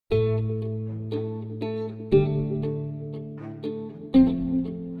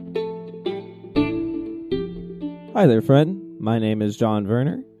Hi there, friend. My name is John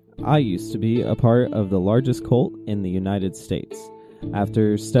Werner. I used to be a part of the largest cult in the United States.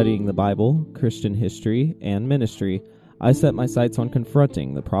 After studying the Bible, Christian history, and ministry, I set my sights on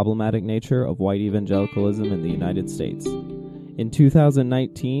confronting the problematic nature of white evangelicalism in the United States. In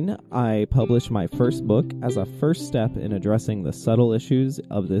 2019, I published my first book as a first step in addressing the subtle issues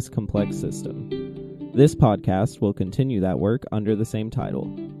of this complex system. This podcast will continue that work under the same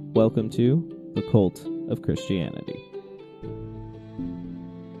title. Welcome to The Cult of Christianity.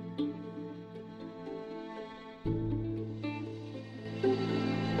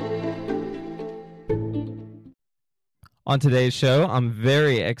 On today's show, I'm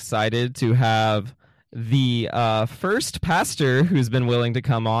very excited to have the first pastor who's been willing to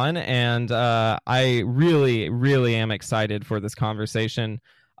come on, and I really am excited for this conversation.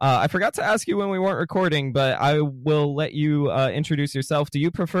 I forgot to ask you when we weren't recording, but I will let you introduce yourself. Do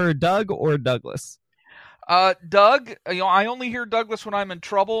you prefer Doug or Douglas? Doug. I only hear Douglas when I'm in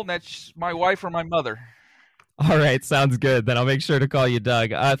trouble, and that's my wife or my mother. All right, sounds good. Then I'll make sure to call you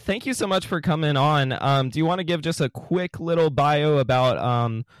Doug. Thank you so much for coming on. Do you want to give just a quick little bio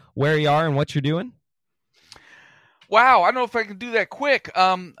about where you are and what you're doing? Wow, I don't know if I can do that quick.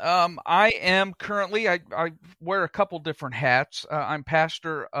 I am currently, I wear a couple different hats. I'm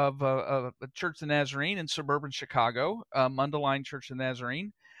pastor of a Church of the Nazarene in suburban Chicago, Mundelein Church of the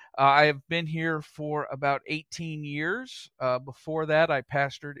Nazarene. I have been here for about 18 years. Before that, I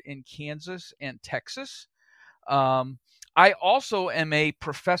pastored in Kansas and Texas. I also am a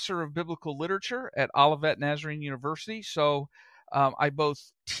professor of biblical literature at Olivet Nazarene University. So I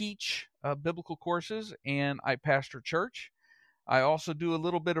both teach biblical courses and I pastor church. I also do a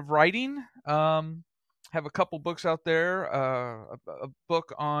little bit of writing. Have a couple books out there. A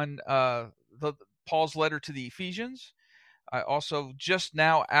book on Paul's letter to the Ephesians. I also just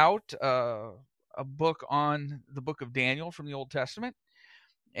now out a book on the book of Daniel from the Old Testament.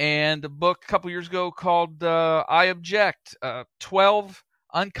 And a book a couple years ago called I Object, 12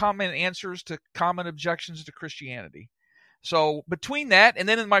 Uncommon Answers to Common Objections to Christianity. So between that, and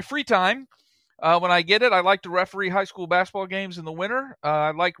then in my free time, when I get it, I like to referee high school basketball games in the winter.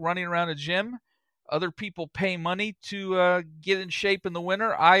 I like running around a gym. Other people pay money to get in shape in the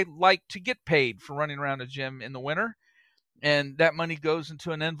winter. I like to get paid for running around a gym in the winter. And that money goes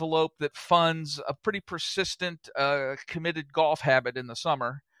into an envelope that funds a pretty persistent, committed golf habit in the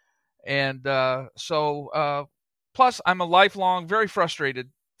summer. And plus I'm a lifelong, very frustrated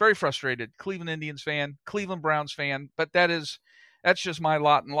Cleveland Indians fan, Cleveland Browns fan. But that's just my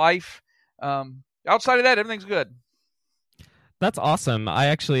lot in life. Outside of that, everything's good. That's awesome. I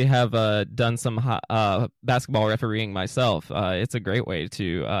actually have done some basketball refereeing myself. It's a great way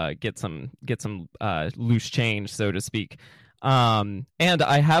to get some loose change, so to speak. And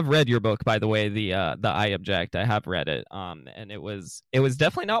I have read your book, by the way, the I Object. I have read it, and it was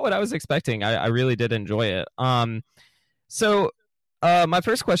definitely not what I was expecting. I really did enjoy it. So my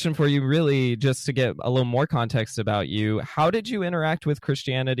first question for you, really, just to get a little more context about you, how did you interact with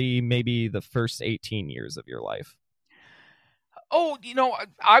Christianity maybe the first 18 years of your life? Oh,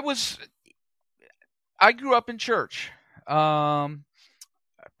 I grew up in church. I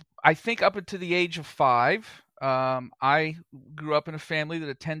think up until the age of 5, I grew up in a family that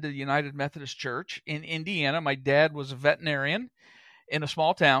attended United Methodist Church in Indiana. My dad was a veterinarian in a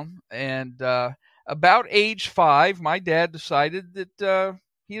small town. And about age 5, my dad decided that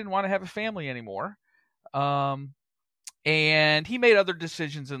he didn't want to have a family anymore. And he made other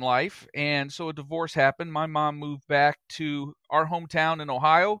decisions in life, and so a divorce happened. My mom moved back to our hometown in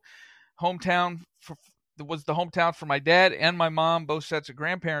Ohio. Was the hometown for my dad and my mom. Both sets of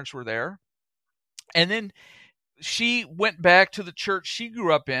grandparents were there. And then she went back to the church she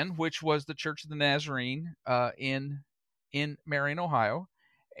grew up in, which was the Church of the Nazarene in Marion, Ohio.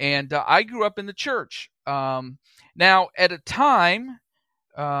 And I grew up in the church. Now, at a time,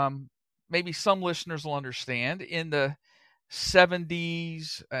 maybe some listeners will understand, in the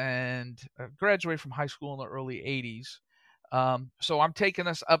 70s, and graduated from high school in the early 80s. So I'm taking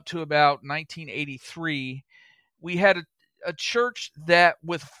us up to about 1983. We had a church that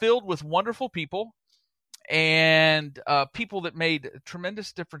was filled with wonderful people and people that made a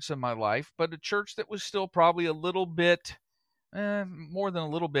tremendous difference in my life, but a church that was still probably a little bit, more than a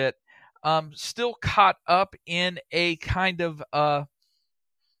little bit, still caught up in a kind of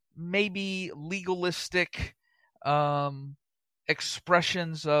maybe legalistic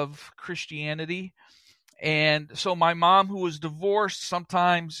expressions of Christianity. And so my mom, who was divorced,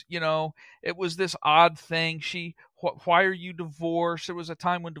 sometimes, it was this odd thing. Why are you divorced? There was a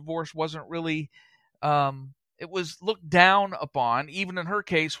time when divorce wasn't really, it was looked down upon, even in her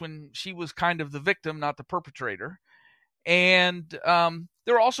case when she was kind of the victim, not the perpetrator. And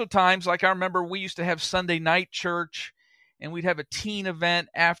there were also times, like I remember we used to have Sunday night church, and we'd have a teen event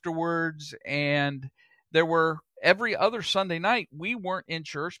afterwards. And there were every other Sunday night we weren't in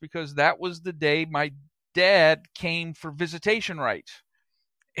church because that was the day my dad came for visitation rights.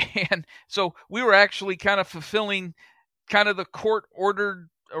 And so we were actually kind of fulfilling kind of the court ordered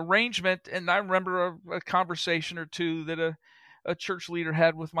arrangement. And I remember a conversation or two that a church leader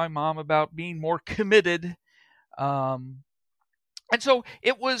had with my mom about being more committed. Um, and so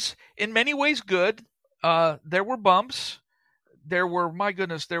it was in many ways good. There were bumps. There were, my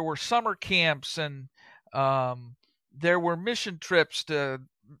goodness, there were summer camps, and there were mission trips to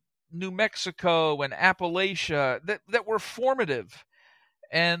New Mexico and Appalachia that were formative.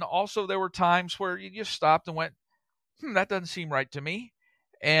 And also there were times where you just stopped and went, that doesn't seem right to me.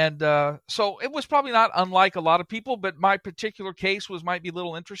 And so it was probably not unlike a lot of people, but my particular case might be a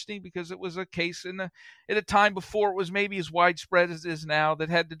little interesting because it was a case at a time before it was maybe as widespread as it is now, that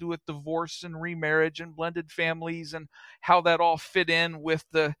had to do with divorce and remarriage and blended families and how that all fit in with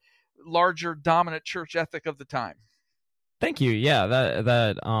the larger dominant church ethic of the time. Thank you. Yeah,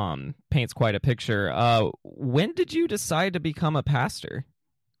 that paints quite a picture. When did you decide to become a pastor?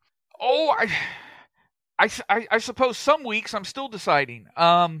 Oh, I suppose some weeks I'm still deciding.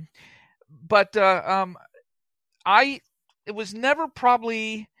 But it was never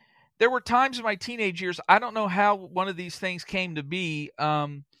probably. There were times in my teenage years. I don't know how one of these things came to be.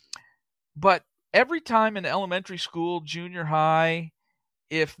 But every time in elementary school, junior high,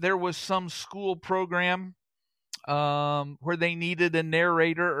 if there was some school program where they needed a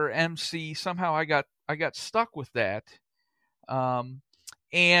narrator or MC, somehow I got stuck with that.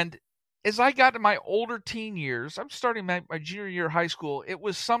 And as I got to my older teen years, I'm starting my junior year of high school, it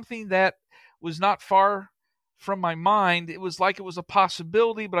was something that was not far from my mind. It was like it was a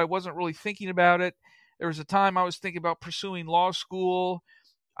possibility, but I wasn't really thinking about it. There was a time I was thinking about pursuing law school.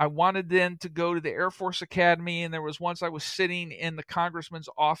 I wanted then to go to the Air Force Academy, and there was once I was sitting in the congressman's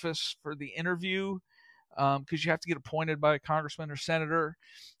office for the interview, because you have to get appointed by a congressman or senator.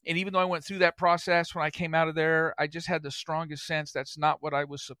 And even though I went through that process, when I came out of there, I just had the strongest sense that's not what I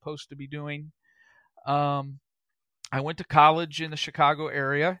was supposed to be doing. I went to college in the Chicago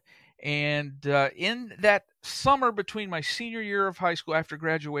area. And in that summer between my senior year of high school after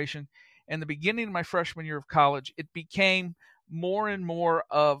graduation and the beginning of my freshman year of college, it became more and more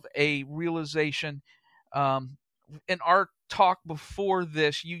of a realization. In our talk before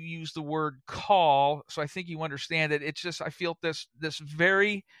this, you used the word call, so I think you understand it. It's just I feel this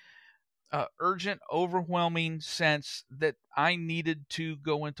very urgent, overwhelming sense that I needed to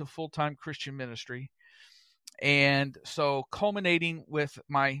go into full-time Christian ministry. And so, culminating with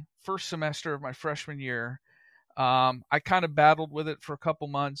my first semester of my freshman year, I kind of battled with it for a couple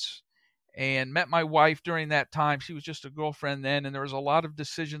months and met my wife during that time. She was just a girlfriend then, and there was a lot of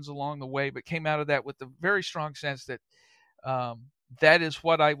decisions along the way, but came out of that with a very strong sense that that is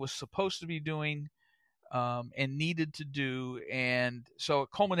what I was supposed to be doing and needed to do. And so it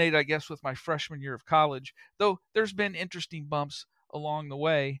culminated, I guess, with my freshman year of college, though there's been interesting bumps along the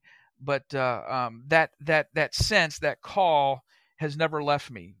way. But that sense, that call, has never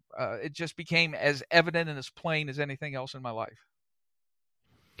left me. It just became as evident and as plain as anything else in my life.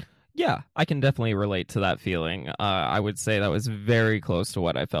 Yeah, I can definitely relate to that feeling. I would say that was very close to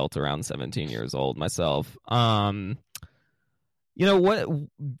what I felt around 17 years old myself. What,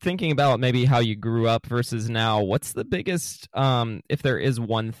 thinking about maybe how you grew up versus now, what's the biggest, if there is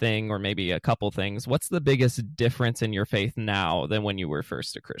one thing or maybe a couple things, what's the biggest difference in your faith now than when you were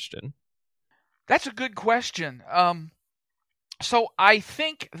first a Christian? That's a good question. So I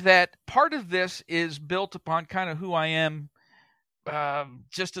think that part of this is built upon kind of who I am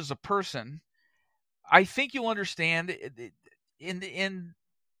just as a person. I think you'll understand in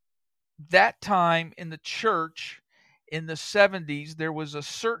that time in the church in the 70s, there was a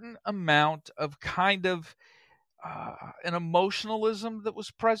certain amount of kind of an emotionalism that was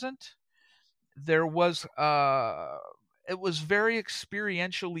present. There was it was very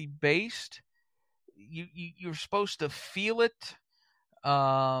experientially based. You're supposed to feel it.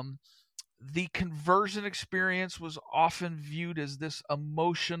 The conversion experience was often viewed as this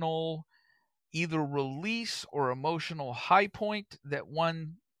emotional either release or emotional high point that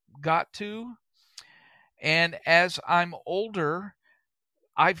one got to. And as I'm older,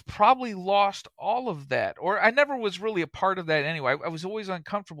 I've probably lost all of that, or I never was really a part of that anyway. I was always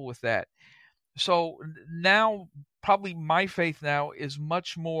uncomfortable with that. So now, probably my faith now is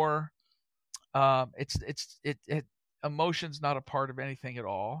much more. Emotion's not a part of anything at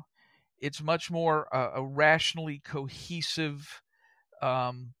all. It's much more a rationally cohesive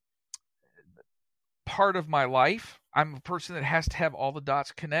part of my life. I'm a person that has to have all the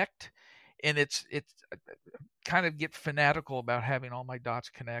dots connect, and it's kind of get fanatical about having all my dots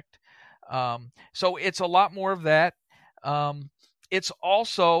connect. So it's a lot more of that. It's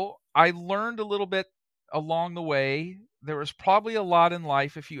also, I learned a little bit along the way. There was probably a lot in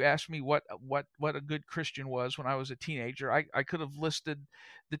life. If you asked me what a good Christian was when I was a teenager, I could have listed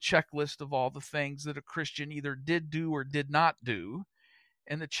the checklist of all the things that a Christian either did do or did not do.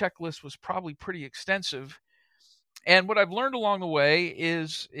 And the checklist was probably pretty extensive. And what I've learned along the way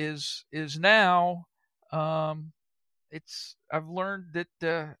is now, I've learned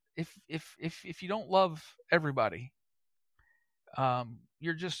that if you don't love everybody,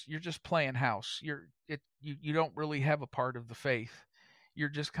 you're just playing house. You don't really have a part of the faith. You're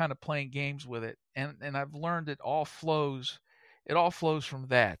just kind of playing games with it. And I've learned it all flows from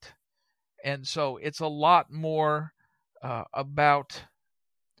that. And so it's a lot more about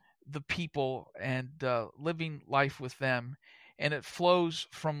the people and living life with them, and it flows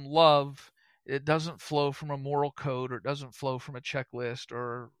from love. It doesn't flow from a moral code, or it doesn't flow from a checklist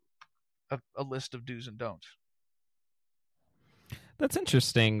or a list of do's and don'ts. That's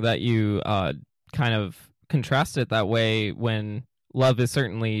interesting that you kind of contrast it that way, when love is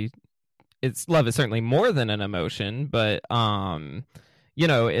certainly more than an emotion, but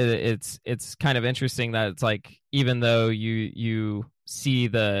it's kind of interesting that it's like, even though you see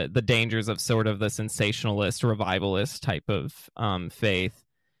the dangers of sort of the sensationalist revivalist type of faith,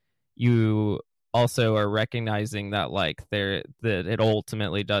 you also are recognizing that that it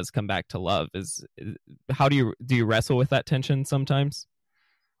ultimately does come back to love. How do you wrestle with that tension sometimes?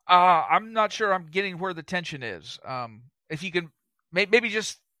 I'm not sure I'm getting where the tension is. If you can maybe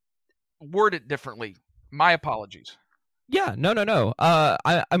just word it differently. My apologies. Yeah, no.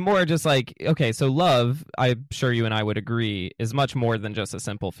 I'm more just like, okay, so love, I'm sure you and I would agree, is much more than just a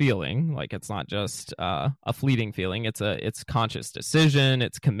simple feeling. Like, it's not just a fleeting feeling. It's conscious decision,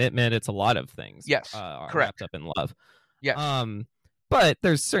 it's commitment, it's a lot of things. Yes, correct. Wrapped up in love. Yes. But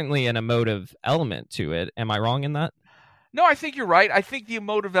there's certainly an emotive element to it. Am I wrong in that? No, I think you're right. I think the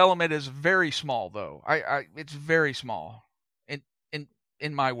emotive element is very small, though. It's very small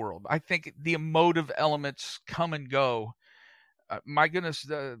in my world. I think the emotive elements come and go. My goodness,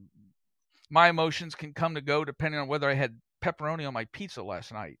 my emotions can come to go depending on whether I had pepperoni on my pizza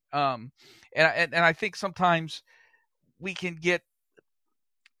last night. And I think sometimes we can get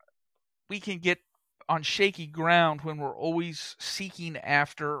on shaky ground when we're always seeking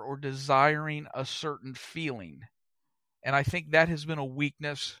after or desiring a certain feeling. And I think that has been a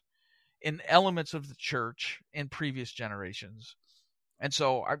weakness in elements of the church in previous generations. And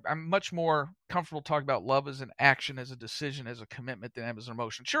so I'm much more comfortable talking about love as an action, as a decision, as a commitment than as an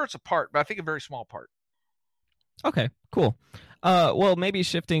emotion. Sure, it's a part, but I think a very small part. Okay, cool. Well, maybe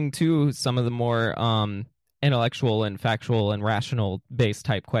shifting to some of the more intellectual and factual and rational based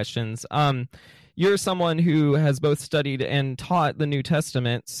type questions. You're someone who has both studied and taught the New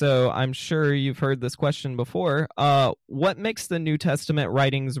Testament, so I'm sure you've heard this question before. What makes the New Testament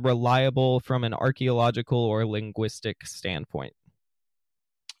writings reliable from an archaeological or linguistic standpoint?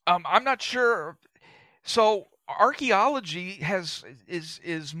 I'm not sure. So archaeology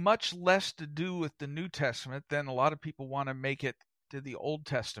is much less to do with the New Testament than a lot of people want to make it to the Old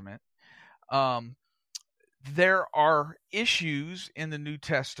Testament. There are issues in the New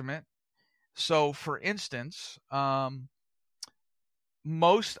Testament. So, for instance,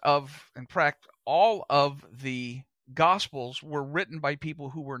 most of, in fact, all of the Gospels were written by people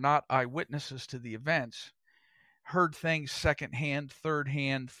who were not eyewitnesses to the events, heard things secondhand, third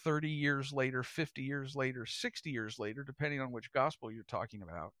hand, 30 years later, 50 years later, 60 years later, depending on which gospel you're talking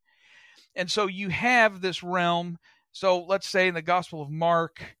about. And so you have this realm. So let's say in the Gospel of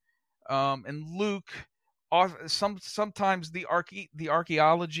Mark and Luke, sometimes the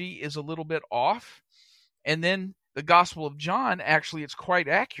archaeology is a little bit off. And then the Gospel of John, actually, it's quite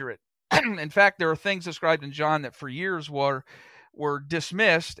accurate. In fact, there are things described in John that for years were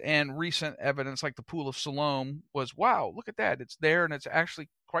dismissed, and recent evidence like the Pool of Siloam was, wow, look at that. It's there, and it's actually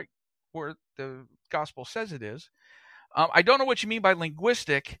quite where the gospel says it is. I don't know what you mean by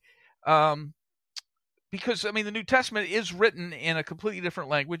linguistic, because, I mean, the New Testament is written in a completely different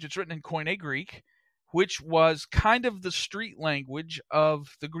language. It's written in Koine Greek, which was kind of the street language of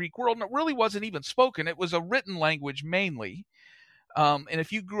the Greek world, and it really wasn't even spoken. It was a written language mainly. And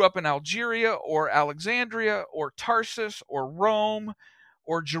if you grew up in Algeria or Alexandria or Tarsus or Rome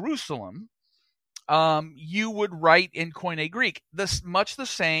or Jerusalem, you would write in Koine Greek. This much the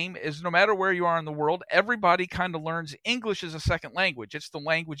same as no matter where you are in the world, everybody kind of learns English as a second language. It's the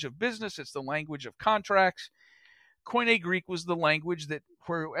language of business. It's the language of contracts. Koine Greek was the language that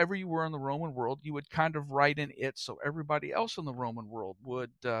wherever you were in the Roman world, you would kind of write in it so everybody else in the Roman world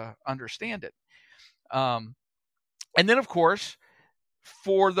would understand it. And then, of course,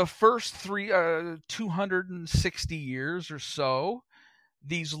 for the first 260 years or so,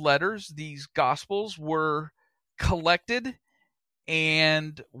 these letters, these gospels were collected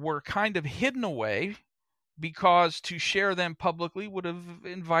and were kind of hidden away because to share them publicly would have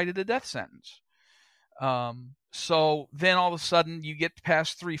invited a death sentence. So then all of a sudden you get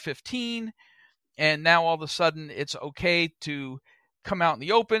past 315, and now all of a sudden it's okay to come out in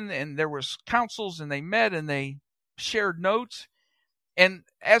the open, and there was councils, and they met and they shared notes. And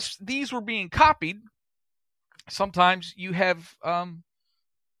as these were being copied, sometimes you have,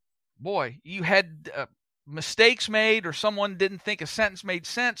 you had mistakes made, or someone didn't think a sentence made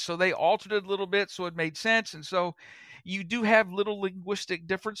sense, so they altered it a little bit so it made sense. And so you do have little linguistic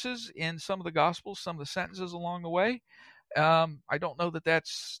differences in some of the Gospels, some of the sentences along the way. I don't know that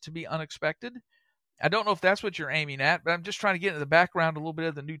that's to be unexpected. I don't know if that's what you're aiming at, but I'm just trying to get into the background a little bit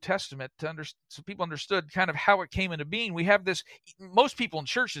of the New Testament so people understood kind of how it came into being. We have this, most people in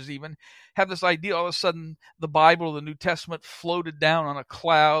churches even have this idea all of a sudden the Bible or the New Testament floated down on a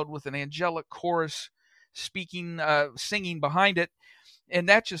cloud with an angelic chorus singing behind it. And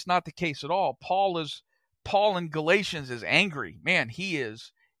that's just not the case at all. Paul in Galatians is angry. Man,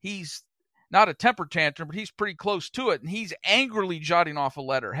 he's not a temper tantrum, but he's pretty close to it. And he's angrily jotting off a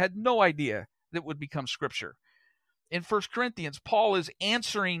letter, had no idea that would become scripture. In 1 Corinthians, Paul is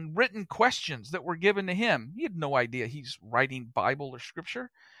answering written questions that were given to him. He had no idea he's writing Bible or scripture.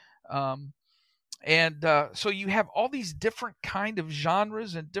 So you have all these different kind of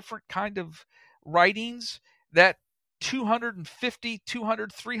genres and different kind of writings that 250,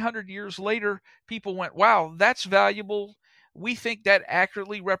 200, 300 years later, people went, wow, that's valuable. We think that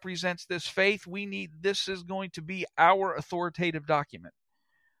accurately represents this faith. This is going to be our authoritative document.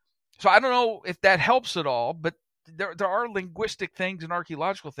 So I don't know if that helps at all, but there are linguistic things and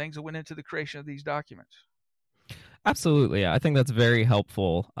archaeological things that went into the creation of these documents. Absolutely. I think that's very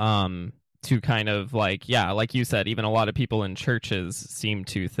helpful to kind of like you said, even a lot of people in churches seem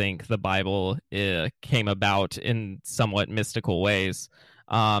to think the Bible came about in somewhat mystical ways.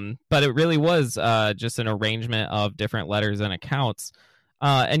 But it really was just an arrangement of different letters and accounts.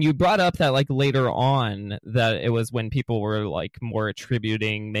 And you brought up that like later on that it was when people were like more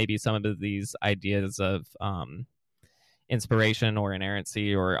attributing maybe some of these ideas of inspiration or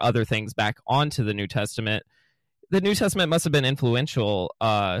inerrancy or other things back onto the New Testament. The New Testament must have been influential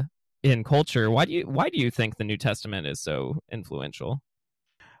in culture. Why do you think the New Testament is so influential?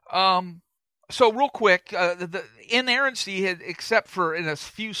 So real quick, the inerrancy, except for in a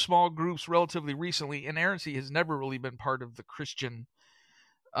few small groups relatively recently, inerrancy has never really been part of the Christian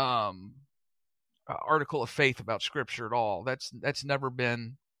article of faith about Scripture at all. That's never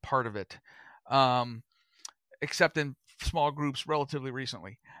been part of it, except in small groups relatively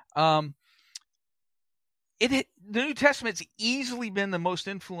recently. The New Testament's easily been the most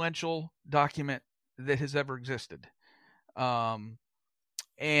influential document that has ever existed,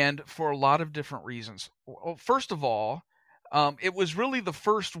 and for a lot of different reasons. Well, first of all, it was really the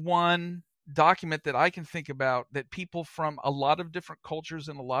first one document that I can think about that people from a lot of different cultures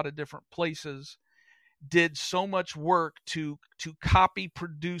and a lot of different places did so much work to copy,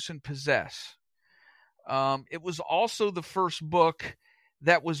 produce, and possess. It was also the first book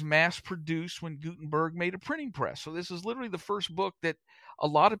that was mass produced when Gutenberg made a printing press. So this is literally the first book that a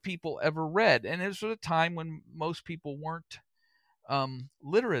lot of people ever read. And it was at a time when most people weren't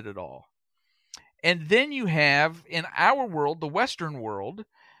literate at all. And then you have, in our world, the Western world,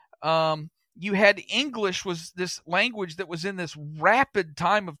 you had English was this language that was in this rapid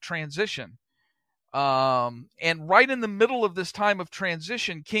time of transition. And right in the middle of this time of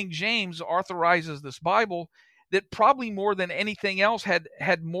transition, King James authorizes this Bible that probably more than anything else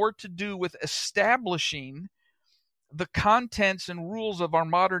had more to do with establishing the contents and rules of our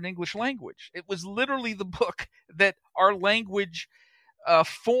modern English language. It was literally the book that our language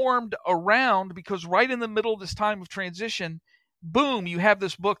formed around, because right in the middle of this time of transition, boom, you have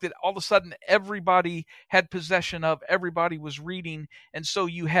this book that all of a sudden everybody had possession of, everybody was reading, and so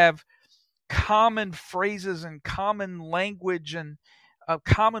you have common phrases and common language and a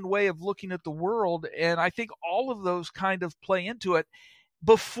common way of looking at the world. And I think all of those kind of play into it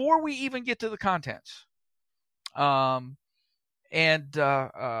before we even get to the contents. And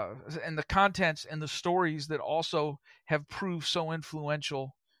the contents and the stories that also have proved so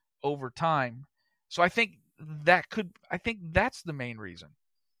influential over time. So I think that's the main reason.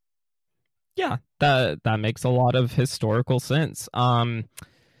 Yeah, that makes a lot of historical sense.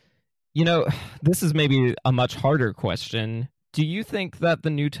 You know, this is maybe a much harder question. Do you think that the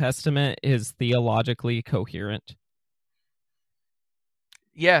New Testament is theologically coherent?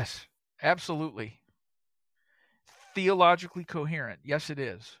 Yes, absolutely. Theologically coherent. Yes, it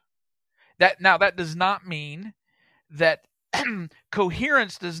is. That does not mean that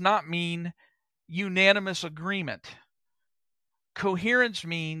coherence does not mean unanimous agreement. Coherence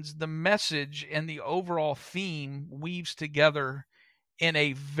means the message and the overall theme weaves together in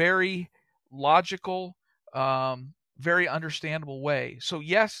a very logical, very understandable way. So,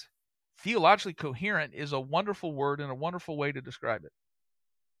 yes, theologically coherent is a wonderful word and a wonderful way to describe it.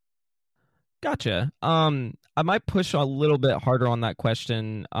 Gotcha. I might push a little bit harder on that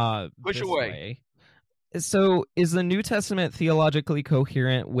question Push this away. way. So, is the New Testament theologically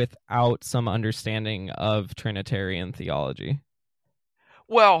coherent without some understanding of Trinitarian theology?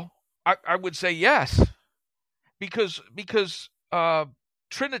 Well, I would say yes, because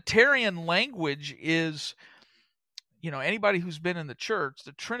Trinitarian language is, anybody who's been in the church,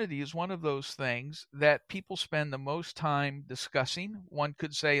 the Trinity is one of those things that people spend the most time discussing. One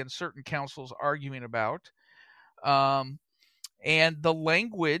could say in certain councils arguing about, um, and the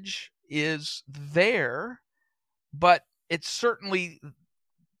language is there, but it's certainly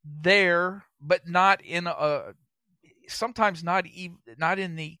there, but not in a sometimes not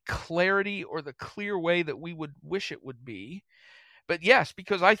in the clarity or the clear way that we would wish it would be. But yes,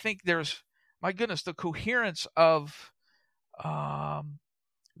 because I think there's, my goodness, um,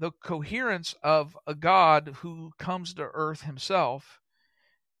 the coherence of a God who comes to earth himself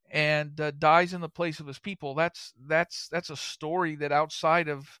and dies in the place of his people. That's a story that outside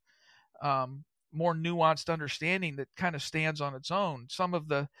of um, more nuanced understanding that kind of stands on its own. Some of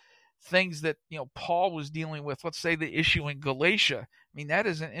the things that Paul was dealing with, let's say the issue in Galatia. I mean, that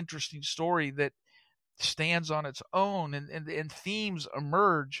is an interesting story that stands on its own, and themes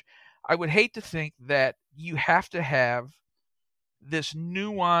emerge. I would hate to think that you have to have this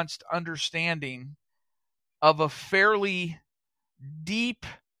nuanced understanding of a fairly deep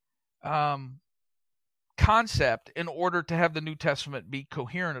um, concept in order to have the New Testament be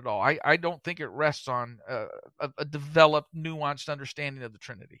coherent at all. I don't think it rests on a developed, nuanced understanding of the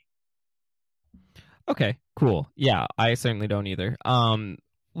Trinity. Okay, cool. Yeah, I certainly don't either.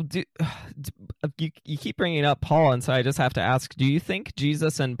 Do, you keep bringing up Paul, and so I just have to ask: do you think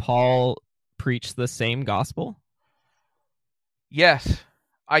Jesus and Paul preach the same gospel? Yes,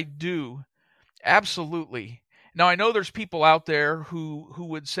 I do. Absolutely. Now I know there's people out there who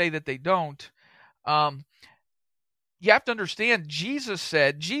would say that they don't. Um, you have to understand, Jesus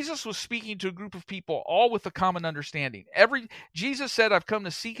was speaking to a group of people all with a common understanding. Jesus said, I've come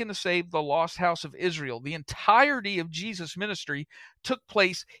to seek and to save the lost house of Israel. The entirety of Jesus' ministry took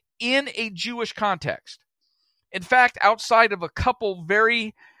place in a Jewish context. In fact, outside of a couple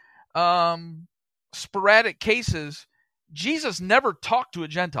very sporadic cases, Jesus never talked to a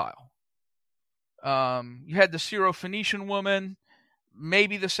Gentile. You had the Syrophoenician woman,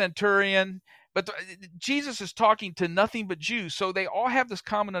 maybe the centurion, but Jesus is talking to nothing but Jews, so they all have this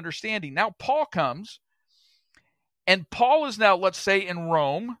common understanding. Now Paul comes, and Paul is now, let's say, in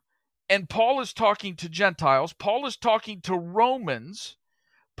Rome, and Paul is talking to Gentiles. Paul is talking to Romans.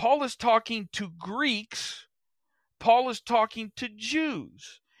 Paul is talking to Greeks. Paul is talking to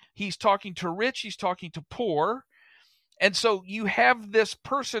Jews. He's talking to rich. He's talking to poor. And so you have this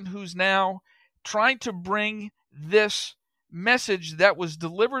person who's now trying to bring this message that was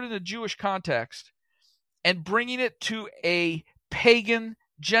delivered in a Jewish context and bringing it to a pagan,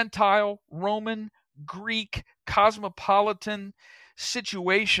 Gentile, Roman, Greek, cosmopolitan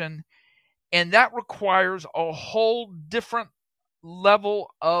situation. And that requires a whole different level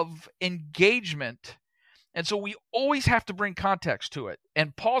of engagement. And so we always have to bring context to it.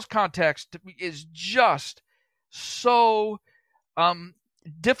 And Paul's context is just so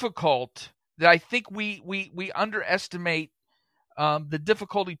difficult that I think we underestimate the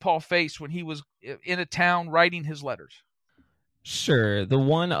difficulty Paul faced when he was in a town writing his letters. Sure. The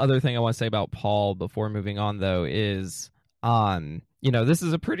one other thing I want to say about Paul before moving on, though, is, this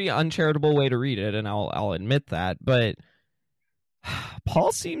is a pretty uncharitable way to read it, and I'll admit that, but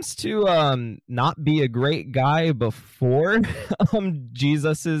Paul seems to not be a great guy before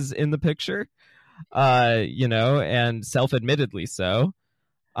Jesus is in the picture, and self-admittedly so.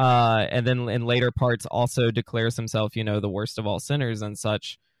 And then in later parts also declares himself, the worst of all sinners and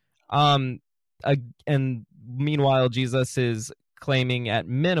such. Um, and meanwhile, Jesus is claiming at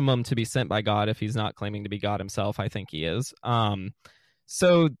minimum to be sent by God if he's not claiming to be God himself. I think he is.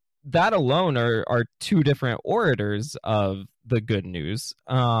 So that alone are two different orators of the good news.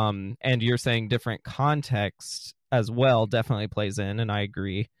 And you're saying different context as well definitely plays in, and I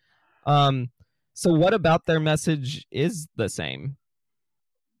agree. So what about their message is the same?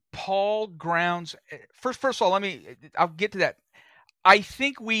 Paul grounds first of all, I'll get to that. I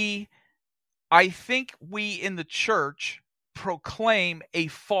think we in the church proclaim a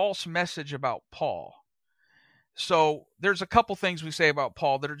false message about Paul. So there's a couple things we say about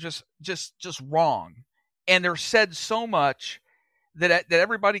Paul that are just wrong, and they're said so much that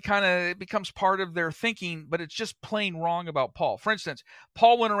everybody kind of becomes part of their thinking, but it's just plain wrong about Paul. For instance,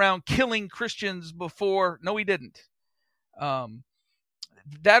 Paul went around killing Christians before. No, he didn't.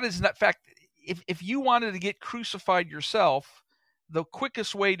 That is not fact. If you wanted to get crucified yourself, the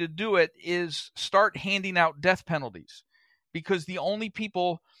quickest way to do it is start handing out death penalties, because the only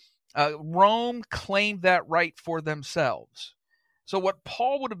people Rome claimed that right for themselves. So what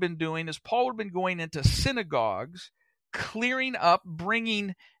Paul would have been doing is Paul would have been going into synagogues, clearing up,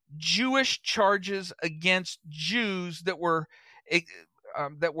 bringing Jewish charges against Jews that were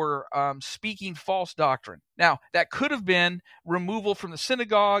speaking false doctrine. Now, that could have been removal from the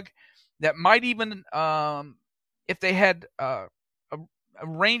synagogue. That might even, if they had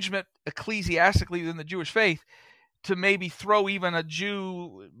arrangement ecclesiastically within the Jewish faith, to maybe throw even a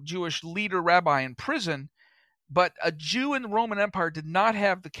Jewish leader rabbi in prison. But a Jew in the Roman Empire did not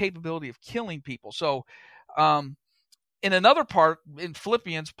have the capability of killing people. So in another part, in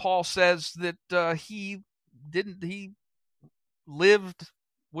Philippians, Paul says that he lived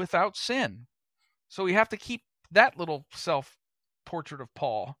without sin. So we have to keep that little self-portrait of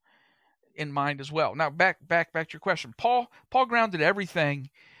Paul in mind as well. Now, back to your question. Paul grounded everything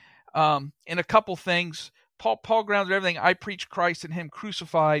in a couple things. Paul grounded everything. I preach Christ and him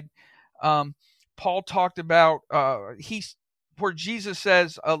crucified. Paul talked about where Jesus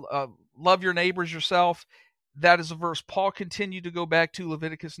says, love your neighbors yourself. That is a verse Paul continued to go back to,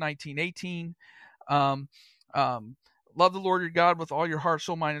 Leviticus 19:18. Love the Lord your God with all your heart,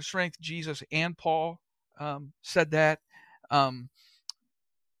 soul, mind, and strength. Jesus and Paul said that.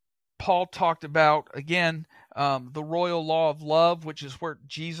 Paul talked about, again, the royal law of love, which is where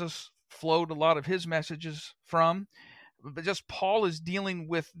Jesus flowed a lot of his messages from. But just Paul is dealing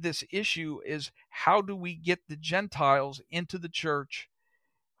with this issue is, how do we get the Gentiles into the church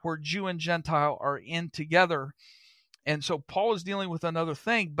where Jew and Gentile are in together? And so Paul is dealing with another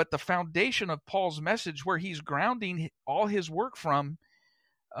thing, but the foundation of Paul's message, where he's grounding all his work from,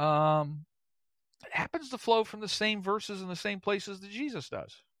 happens to flow from the same verses in the same places that Jesus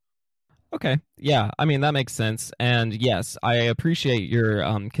does. Okay. Yeah. I mean, that makes sense. And yes, I appreciate your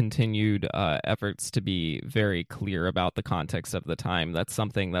continued efforts to be very clear about the context of the time. That's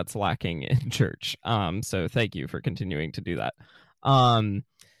something that's lacking in church. So thank you for continuing to do that.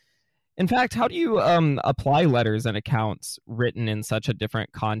 In fact, how do you apply letters and accounts written in such a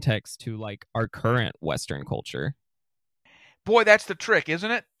different context to like our current Western culture? Boy, that's the trick,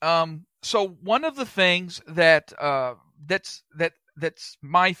 isn't it? So one of the things that's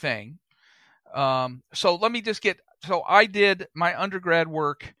my thing. So let me just so I did my undergrad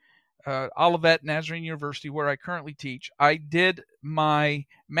work, Olivet Nazarene University, where I currently teach. I did my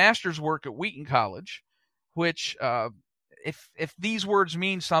master's work at Wheaton College, which, if these words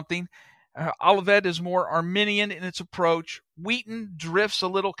mean something, Olivet is more Arminian in its approach. Wheaton drifts a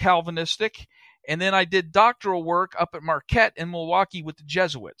little Calvinistic. And then I did doctoral work up at Marquette in Milwaukee with the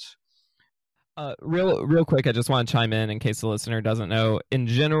Jesuits. Real quick, I just want to chime in case the listener doesn't know. In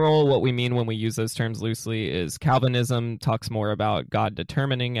general, what we mean when we use those terms loosely is Calvinism talks more about God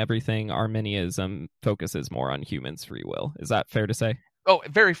determining everything. Arminianism focuses more on humans' free will. Is that fair to say? Oh,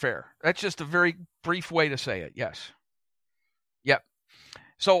 very fair. That's just a very brief way to say it. Yes. Yep.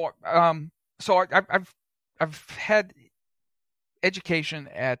 So, I've had education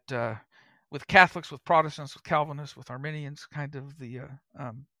at with Catholics, with Protestants, with Calvinists, with Arminians, kind of the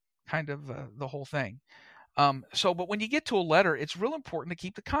whole thing. But when you get to a letter, it's real important to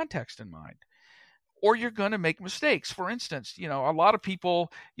keep the context in mind, or you're going to make mistakes. For instance, a lot of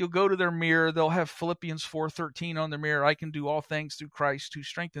people, you'll go to their mirror, they'll have Philippians 4:13 on their mirror. I can do all things through Christ who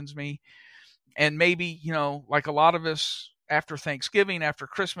strengthens me. And maybe, like a lot of us, after Thanksgiving, after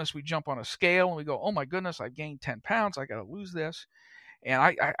Christmas, we jump on a scale and we go, oh my goodness, I've gained 10 pounds. I got to lose this. And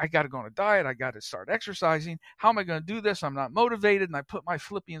I got to go on a diet. I got to start exercising. How am I going to do this? I'm not motivated. And I put my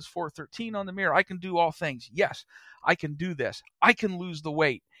Philippians 4:13 on the mirror. I can do all things. Yes, I can do this. I can lose the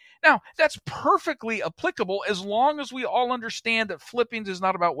weight. Now, that's perfectly applicable as long as we all understand that Philippians is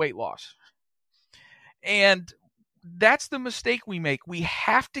not about weight loss. And that's the mistake we make. We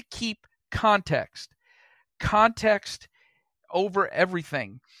have to keep context over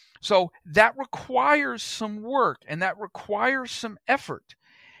everything. So that requires some work and that requires some effort.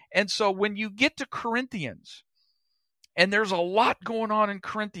 And so when you get to Corinthians, And there's a lot going on in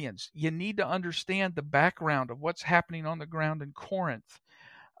Corinthians. You need to understand the background of what's happening on the ground in Corinth.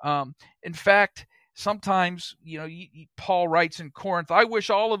 In fact, sometimes, Paul writes in Corinth, I wish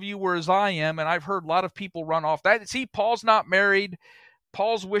all of you were as I am. And I've heard a lot of people run off that. See, Paul's not married.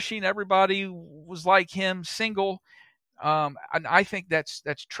 Paul's wishing everybody was like him, single. And I think that's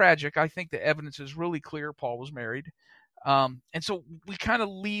tragic. I think the evidence is really clear. Paul was married. And so we kind of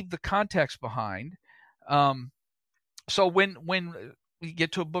leave the context behind. So when we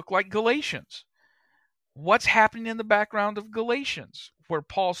get to a book like Galatians, what's happening in the background of Galatians, where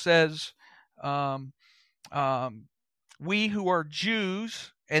Paul says, we who are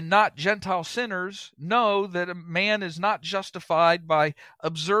Jews and not Gentile sinners know that a man is not justified by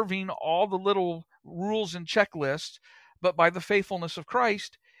observing all the little rules and checklists, but by the faithfulness of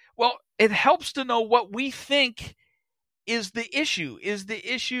Christ. Well, it helps to know what we think is the issue. Is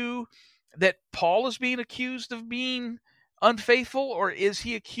the issue that Paul is being accused of being unfaithful, or is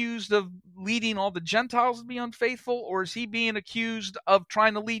he accused of leading all the Gentiles to be unfaithful, or is he being accused of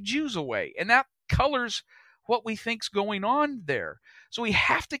trying to lead Jews away? And that colors what we think's going on there. So we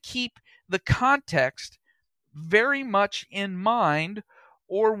have to keep the context very much in mind,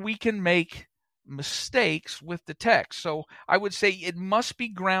 or we can make mistakes with the text. So I would say it must be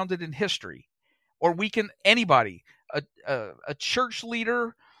grounded in history, or anybody, a church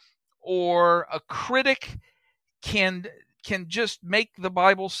leader or a critic can just make the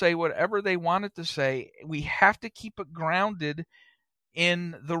Bible say whatever they want it to say. We have to keep it grounded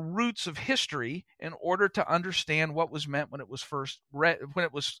in the roots of history in order to understand what was meant when it was first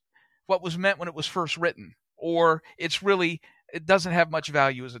what was meant when it was first written, or it doesn't have much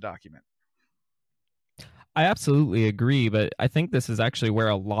value as a document. I absolutely agree, but I think this is actually where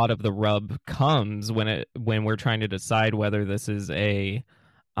a lot of the rub comes when we're trying to decide whether this is a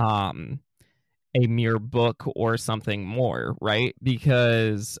mere book or something more, right?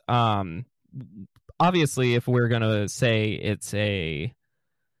 Because obviously, if we're going to say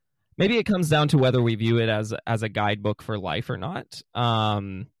maybe it comes down to whether we view it as a guidebook for life or not.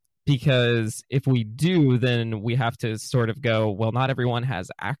 Because if we do, then we have to sort of go, well, not everyone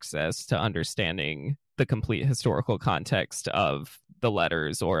has access to understanding the complete historical context of the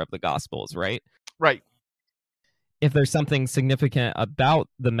letters or of the Gospels, right? Right. If there's something significant about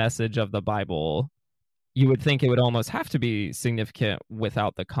the message of the Bible, you would think it would almost have to be significant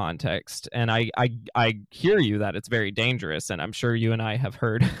without the context. And I hear you that it's very dangerous, and I'm sure you and I have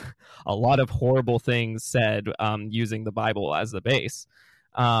heard a lot of horrible things said using the Bible as the base.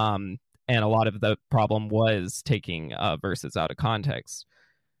 And a lot of the problem was taking verses out of context.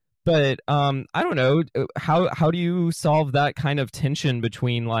 But I don't know, how do you solve that kind of tension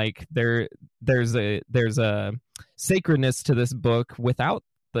between like there's a sacredness to this book without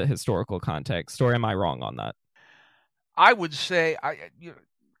the historical context, or am I wrong on that? I would say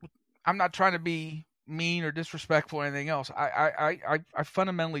I'm not trying to be mean or disrespectful or anything else. I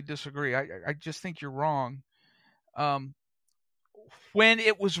fundamentally disagree. I just think you're wrong. When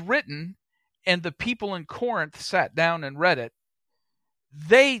it was written and the people in Corinth sat down and read it,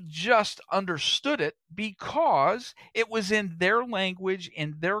 they just understood it because it was in their language,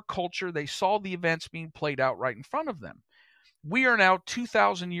 in their culture. They saw the events being played out right in front of them. We are now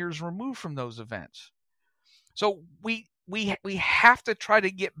 2,000 years removed from those events. So we have to try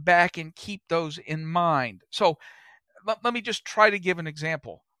to get back and keep those in mind. So let me just try to give an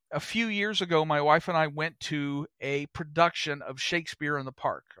example. A few years ago, my wife and I went to a production of Shakespeare in the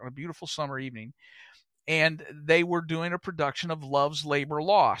Park on a beautiful summer evening. And they were doing a production of Love's Labor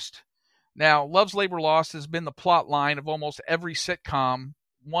Lost. Now, Love's Labor Lost has been the plot line of almost every sitcom,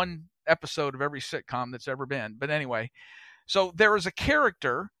 one episode of every sitcom that's ever been. But anyway, so there is a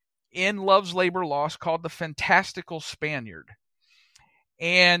character in Love's Labor Lost called the Fantastical Spaniard.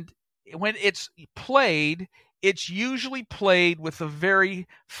 And when it's played, it's usually played with a very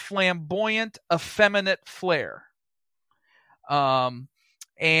flamboyant, effeminate flair.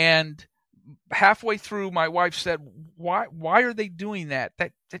 And halfway through, my wife said, "Why are they doing that?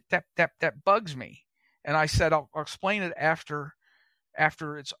 That bugs me." And I said, "I'll explain it after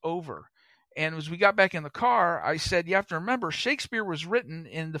it's over." And as we got back in the car, I said, "You have to remember, Shakespeare was written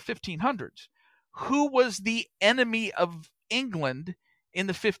in the 1500s. Who was the enemy of England in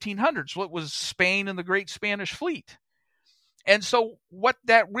the 1500s? Well, it was Spain and the Great Spanish Fleet." And so what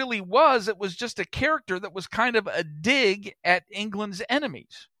that really was, it was just a character that was kind of a dig at England's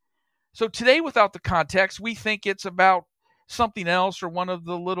enemies. So today, without the context, we think it's about something else, or one of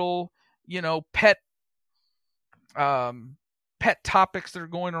the little, pet pet topics that are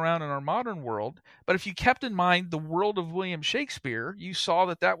going around in our modern world. But if you kept in mind the world of William Shakespeare, you saw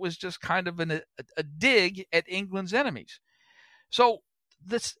that that was just kind of a dig at England's enemies. So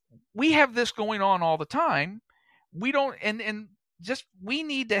this we have this going on all the time. We don't and just we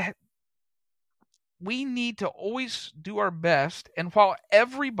need to always do our best. And while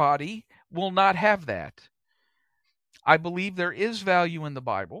everybody will not have that, I believe there is value in the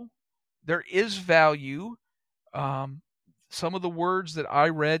Bible. There is value. Some of the words that I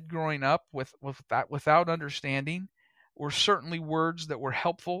read growing up without understanding were certainly words that were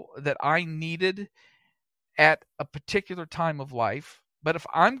helpful that I needed at a particular time of life. But if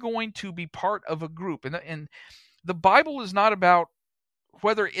I'm going to be part of a group, and the Bible is not about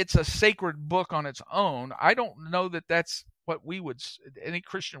whether it's a sacred book on its own. I don't know that that's what any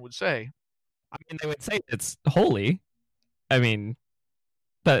Christian would say. I mean, they would say it's holy. I mean,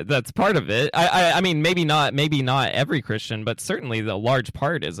 that's part of it. I mean, maybe not every Christian, but certainly the large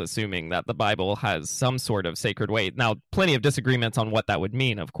part is assuming that the Bible has some sort of sacred weight. Now, plenty of disagreements on what that would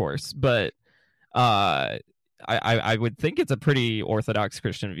mean, of course, but I would think it's a pretty orthodox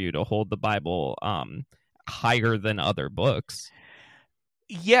Christian view to hold the Bible higher than other books.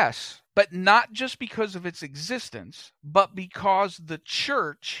 Yes, but not just because of its existence, but because the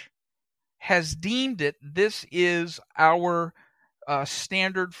church has deemed it this is our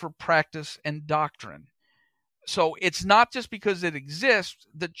standard for practice and doctrine. So it's not just because it exists,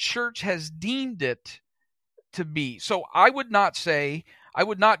 the church has deemed it to be. So I would not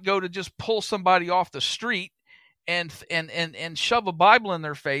go to just pull somebody off the street and shove a Bible in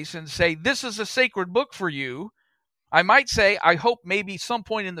their face and say, this is a sacred book for you. I might say, I hope maybe some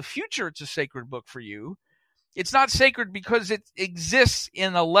point in the future it's a sacred book for you. It's not sacred because it exists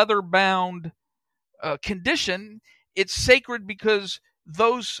in a leather-bound condition. It's sacred because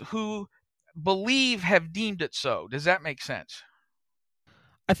those who believe have deemed it so. Does that make sense?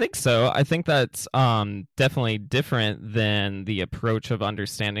 I think so. I think that's definitely different than the approach of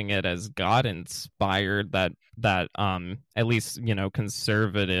understanding it as God inspired that at least,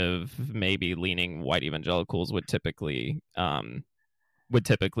 conservative, maybe leaning white evangelicals would typically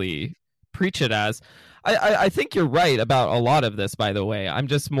preach it as. I think you're right about a lot of this, by the way. I'm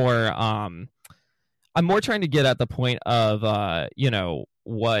just more I'm more trying to get at the point of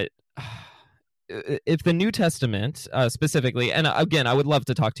what if the New Testament specifically, and again, I would love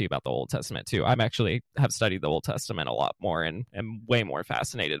to talk to you about the Old Testament too. I'm actually have studied the Old Testament a lot more and am way more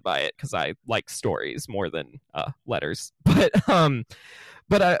fascinated by it because I like stories more than letters. But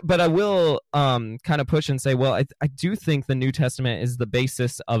I will kind of push and say, well, I do think the New Testament is the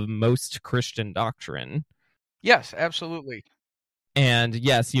basis of most Christian doctrine. Yes, absolutely. And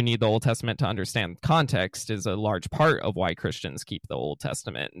yes, you need the Old Testament to understand context is a large part of why Christians keep the Old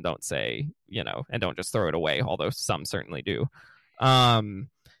Testament and don't say, and don't just throw it away, although some certainly do. I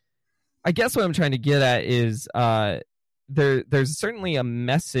guess what I'm trying to get at is there's certainly a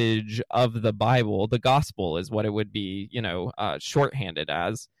message of the Bible. The gospel is what it would be, shorthanded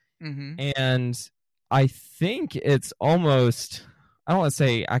as. Mm-hmm. And I think it's almost, I don't want to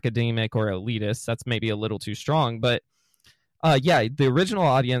say academic or elitist. That's maybe a little too strong, but the original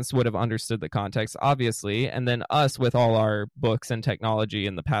audience would have understood the context, obviously, and then us with all our books and technology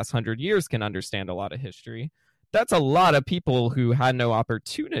in the past 100 years can understand a lot of history. That's a lot of people who had no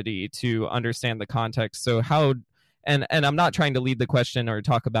opportunity to understand the context. So how, and I'm not trying to lead the question or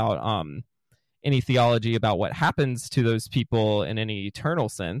talk about any theology about what happens to those people in any eternal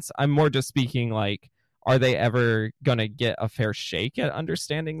sense. I'm more just speaking like, are they ever going to get a fair shake at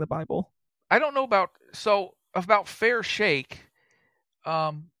understanding the Bible? I don't know about fair shake.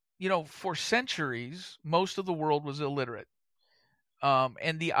 For centuries, most of the world was illiterate.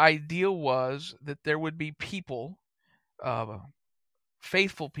 And the idea was that there would be people,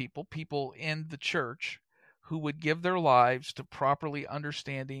 faithful people in the church who would give their lives to properly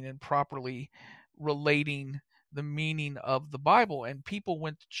understanding and properly relating the meaning of the Bible. And people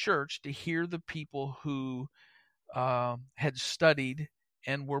went to church to hear the people who had studied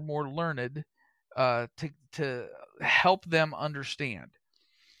and were more learned to help them understand.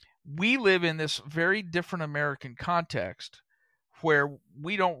 We live in this very different American context where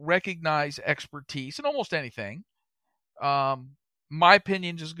we don't recognize expertise in almost anything. My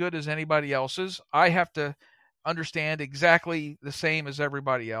opinion's as good as anybody else's. I have to understand exactly the same as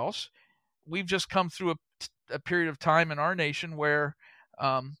everybody else. We've just come through a period of time in our nation where,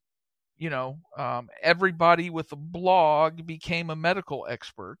 everybody with a blog became a medical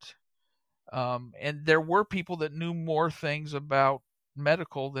expert. And there were people that knew more things about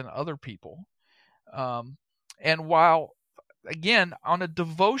medical than other people. And while, again, on a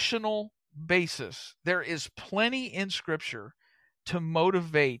devotional basis, there is plenty in Scripture to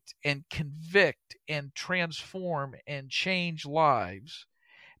motivate and convict and transform and change lives.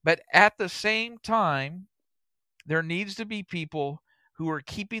 But at the same time, there needs to be people who are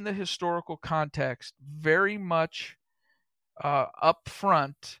keeping the historical context very much up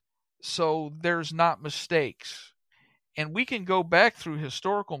front so there's not mistakes. And we can go back through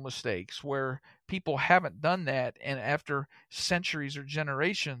historical mistakes where people haven't done that, and after centuries or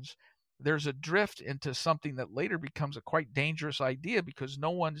generations, there's a drift into something that later becomes a quite dangerous idea because no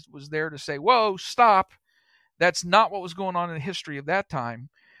one was there to say, whoa, stop. That's not what was going on in the history of that time.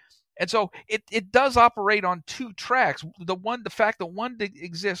 And so it does operate on two tracks. The fact that one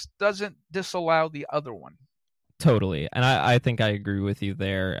exists doesn't disallow the other one. Totally. And I think I agree with you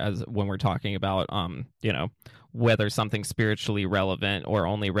there as when we're talking about whether something's spiritually relevant or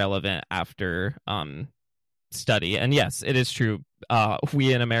only relevant after study. And yes, it is true.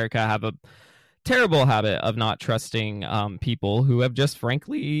 We in America have a terrible habit of not trusting people who have just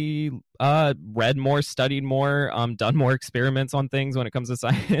frankly read more, studied more, done more experiments on things when it comes to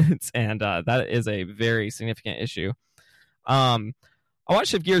science. And that is a very significant issue. I want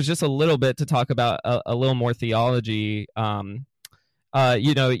to shift gears just a little bit to talk about a little more theology. You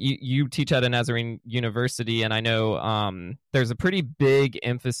teach at a Nazarene university, and I know there's a pretty big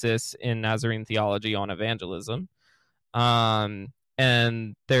emphasis in Nazarene theology on evangelism.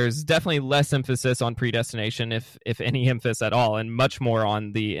 And there's definitely less emphasis on predestination, if any emphasis at all, and much more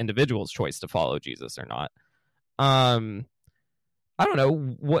on the individual's choice to follow Jesus or not. I don't know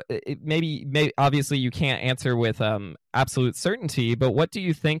what maybe obviously you can't answer with absolute certainty, but what do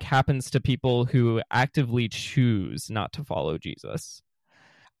you think happens to people who actively choose not to follow Jesus?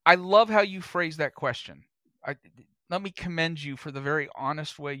 I love how you phrase that question. Let me commend you for the very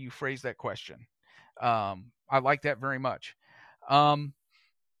honest way you phrase that question. I like that very much. I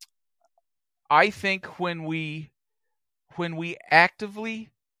think when we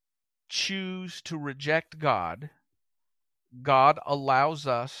actively choose to reject God, God allows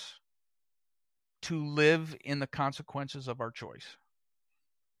us to live in the consequences of our choice.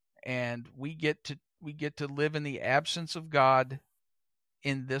 And we get to live in the absence of God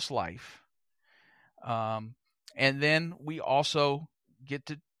in this life. And then we also get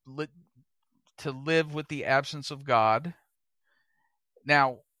to live with the absence of God.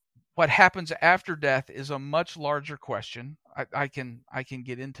 Now, what happens after death is a much larger question. I can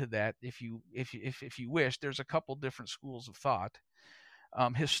get into that if you wish. There's a couple different schools of thought.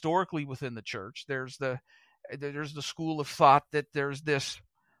 Historically within the church, there's the school of thought that there's this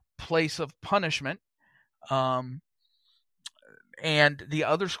place of punishment, and the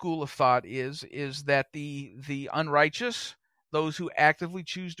other school of thought is that the unrighteous, those who actively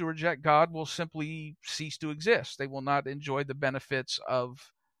choose to reject God, will simply cease to exist. They will not enjoy the benefits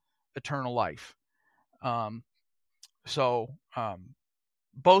of eternal life. So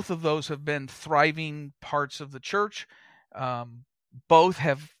both of those have been thriving parts of the church. Both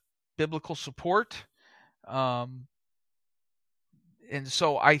have biblical support. And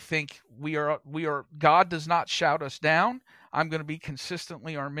so I think we are God does not shout us down. I'm going to be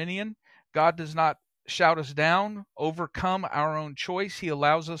consistently Arminian. God does not shout us down, overcome our own choice. He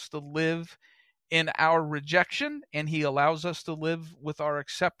allows us to live in our rejection, and he allows us to live with our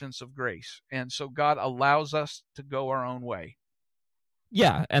acceptance of grace. And so God allows us to go our own way.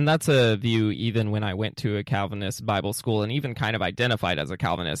 Yeah, and that's a view even when I went to a Calvinist Bible school and even kind of identified as a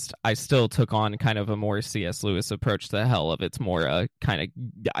Calvinist. I still took on kind of a more C.S. Lewis approach to hell of it's more a kind of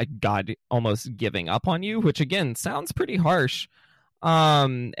God almost giving up on you, which again sounds pretty harsh.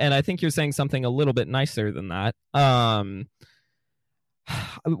 And I think you're saying something a little bit nicer than that.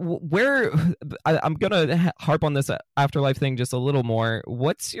 Where I'm gonna harp on this afterlife thing just a little more.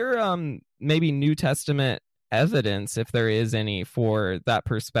 What's your maybe New Testament evidence, if there is any, for that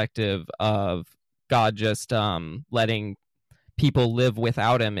perspective of God just letting people live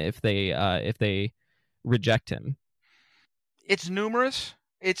without him if they reject him? It's numerous.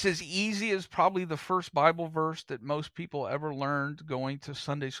 It's as easy as probably the first Bible verse that most people ever learned going to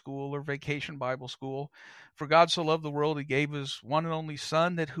Sunday school or vacation Bible school. For God so loved the world, he gave his one and only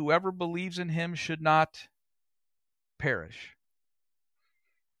Son, that whoever believes in him should not perish,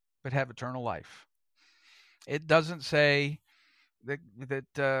 but have eternal life. It doesn't say that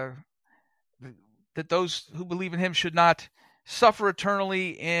those who believe in him should not suffer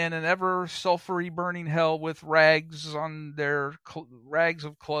eternally in an ever sulphury burning hell with rags on their rags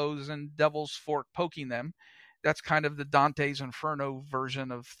of clothes and devil's fork poking them. That's kind of the Dante's Inferno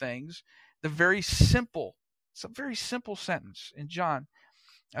version of things. It's a very simple sentence in John.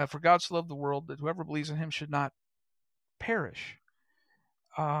 For God so loved the world that whoever believes in him should not perish.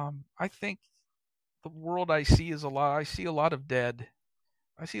 I think the world I see is a lot. I see a lot of dead.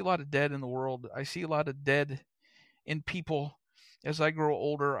 I see a lot of dead in the world. I see a lot of dead in people. As I grow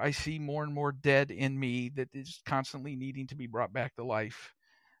older, I see more and more dead in me that is constantly needing to be brought back to life.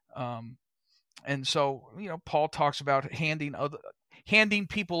 And so, Paul talks about handing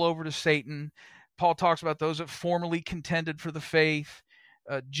people over to Satan. Paul talks about those that formerly contended for the faith.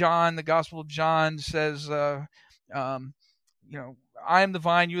 John, the Gospel of John says, I am the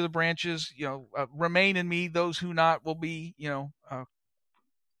vine, you are the branches. Remain in me. Those who not will be,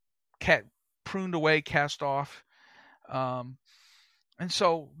 pruned away, cast off. And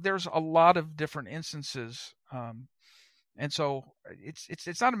so there's a lot of different instances. And so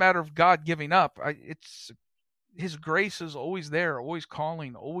it's not a matter of God giving up. It's His grace is always there, always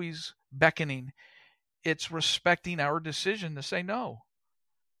calling, always beckoning. It's respecting our decision to say no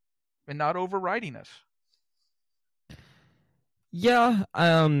and not overriding us. Yeah,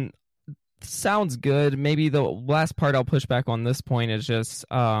 sounds good. Maybe the last part I'll push back on this point is just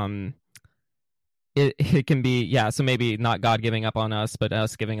it can be, yeah, so maybe not God giving up on us, but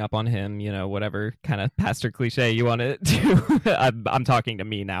us giving up on him, whatever kind of pastor cliche you want to do. I'm talking to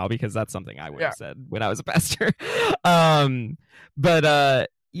me now because that's something I would have said when I was a pastor. But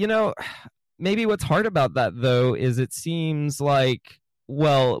maybe what's hard about that, though, is it seems like,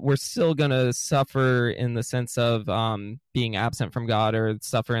 well, we're still going to suffer in the sense of being absent from God, or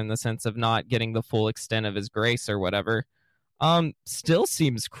suffer in the sense of not getting the full extent of his grace or whatever. Still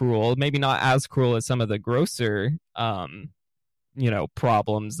seems cruel. Maybe not as cruel as some of the grosser,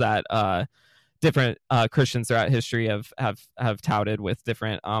 problems that different Christians throughout history have touted with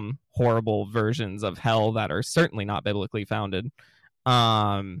different horrible versions of hell that are certainly not biblically founded.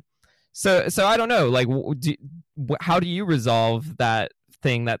 So I don't know. Like, how do you resolve that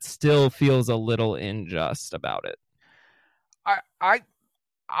thing that still feels a little unjust about it?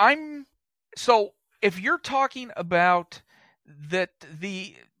 I'm so if you're talking about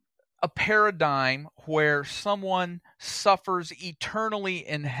a paradigm where someone suffers eternally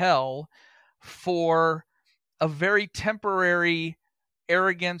in hell for a very temporary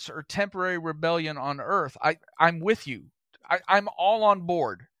arrogance or temporary rebellion on earth, I'm with you. I'm all on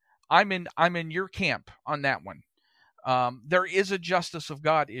board. I'm in your camp on that one. There is a justice of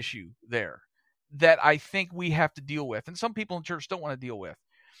God issue there that I think we have to deal with, and some people in church don't want to deal with.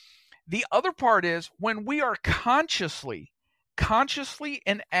 The other part is when we are consciously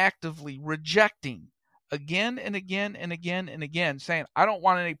and actively rejecting again and again and again and again, saying, I don't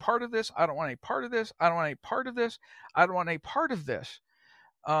want any part of this, I don't want any part of this, I don't want any part of this, I don't want any part of this.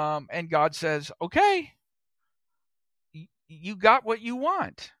 And God says, okay, you got what you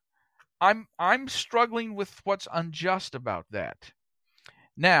want. I'm struggling with what's unjust about that.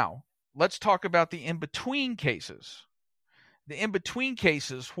 Now, let's talk about the in-between cases. The in-between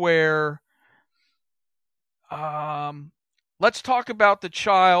cases where let's talk about the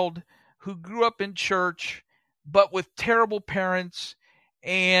child who grew up in church but with terrible parents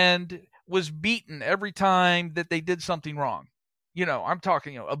and was beaten every time that they did something wrong. I'm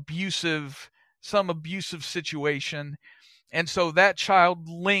talking some abusive situation. And so that child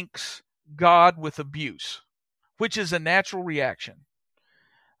links God with abuse, which is a natural reaction.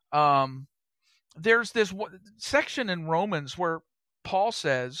 There's this section in Romans where Paul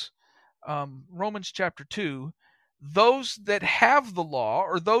says, Romans chapter 2, those that have the law,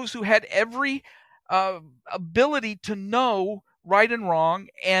 or those who had every ability to know right and wrong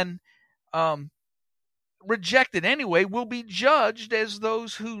and reject it anyway, will be judged as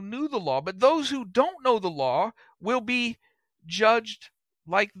those who knew the law. But those who don't know the law will be judged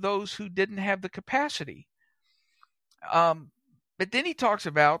like those who didn't have the capacity. But then he talks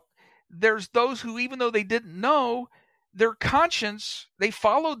about there's those who, even though they didn't know, their conscience, they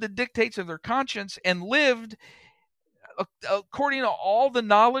followed the dictates of their conscience and lived according to all the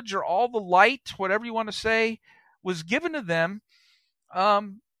knowledge or all the light, whatever you want to say, was given to them,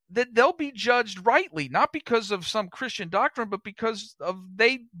 that they'll be judged rightly, not because of some Christian doctrine, but because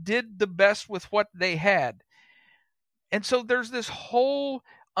they did the best with what they had. And so there's this whole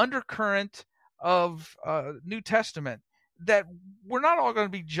undercurrent of New Testament that we're not all going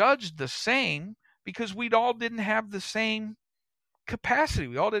to be judged the same because we all didn't have the same capacity.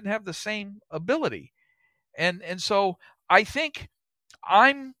 We all didn't have the same ability. And so I think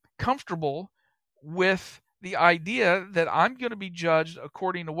I'm comfortable with the idea that I'm going to be judged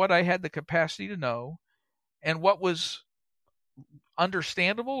according to what I had the capacity to know and what was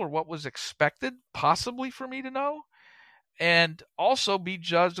understandable or what was expected possibly for me to know, and also be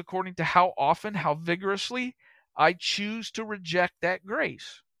judged according to how often, how vigorously I choose to reject that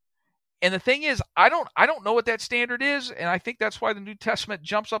grace. And the thing is, I don't know what that standard is, and I think that's why the New Testament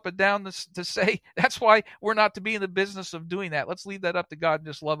jumps up and down to say that's why we're not to be in the business of doing that. Let's leave that up to God and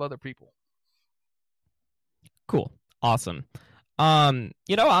just love other people. Cool. Awesome. I'm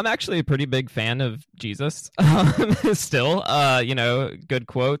actually a pretty big fan of Jesus. Still, good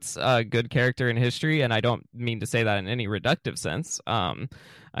quotes, good character in history, and I don't mean to say that in any reductive sense. I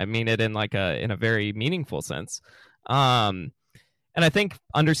mean it in a very meaningful sense. And I think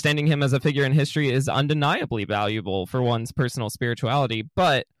understanding him as a figure in history is undeniably valuable for one's personal spirituality,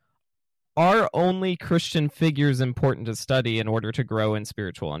 but are only Christian figures important to study in order to grow in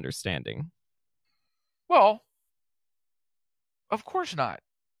spiritual understanding? Well, of course not.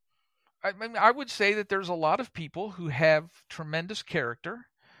 I mean, I would say that there's a lot of people who have tremendous character.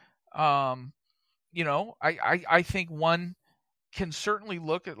 I think one can certainly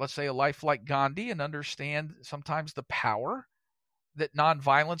look at, let's say, a life like Gandhi and understand sometimes the power that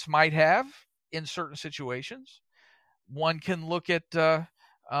nonviolence might have in certain situations. One can look at, a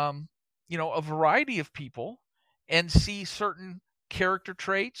variety of people and see certain character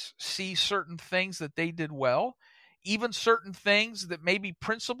traits, see certain things that they did well, even certain things that may be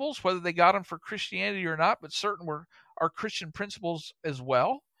principles, whether they got them for Christianity or not, but certain are Christian principles as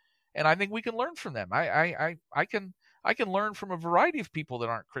well. And I think we can learn from them. I can learn from a variety of people that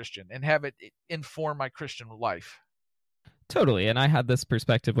aren't Christian and have it inform my Christian life. Totally. And I had this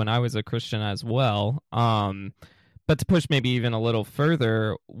perspective when I was a Christian as well. But to push maybe even a little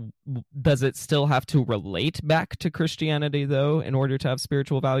further, does it still have to relate back to Christianity, though, in order to have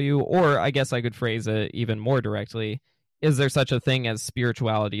spiritual value? Or I guess I could phrase it even more directly. Is there such a thing as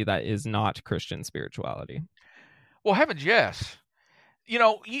spirituality that is not Christian spirituality? Well, heavens, yes.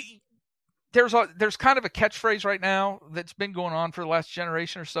 There's kind of a catchphrase right now that's been going on for the last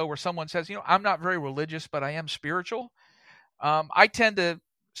generation or so where someone says, I'm not very religious, but I am spiritual. I tend to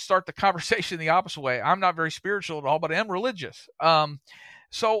start the conversation the opposite way. I'm not very spiritual at all, but I am religious.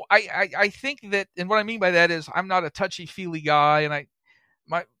 So I think that, and what I mean by that is I'm not a touchy-feely guy, and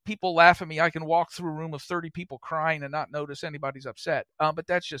my people laugh at me. I can walk through a room of 30 people crying and not notice anybody's upset. But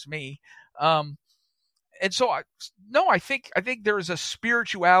that's just me. And so I think there is a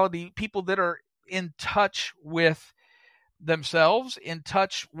spirituality, people that are in touch with themselves, in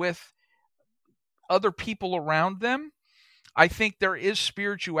touch with other people around them. I think there is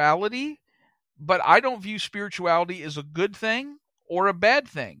spirituality, but I don't view spirituality as a good thing or a bad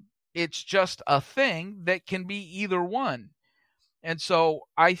thing. It's just a thing that can be either one. And so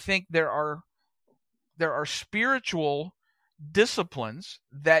I think there are spiritual disciplines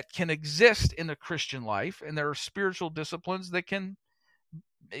that can exist in the Christian life, and there are spiritual disciplines that can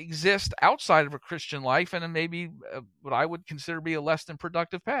exist outside of a Christian life, and maybe what I would consider to be a less than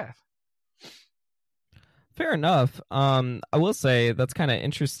productive path. Fair enough. I will say that's kind of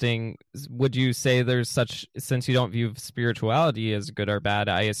interesting. Would you say there's such, since you don't view spirituality as good or bad,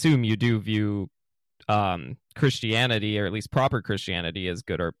 I assume you do view Christianity, or at least proper Christianity, as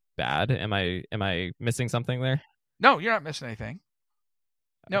good or bad? Am I missing something there? No, you're not missing anything.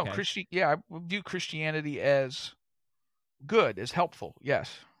 No, Okay. I view Christianity as good, as helpful.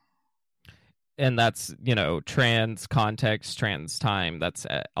 Yes. And that's, trans context, trans time. That's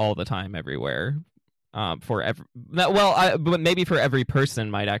all the time, everywhere. But maybe for every person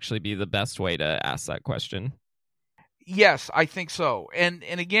might actually be the best way to ask that question. Yes, I think so. And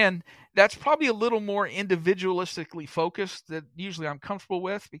again, that's probably a little more individualistically focused that usually I'm comfortable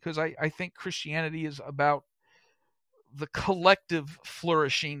with, because I think Christianity is about the collective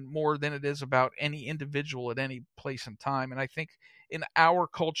flourishing more than it is about any individual at any place in time. And I think in our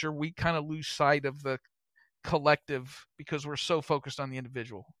culture, we kind of lose sight of the collective because we're so focused on the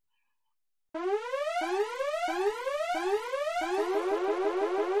individual.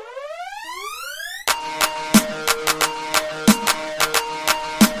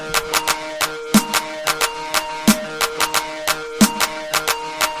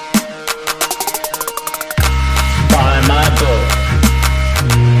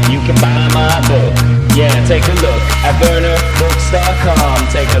 Yeah, take a look at VernerBooks.com.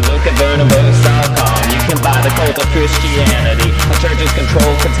 Take a look at VernerBooks.com. You can buy The Cult of Christianity, a church's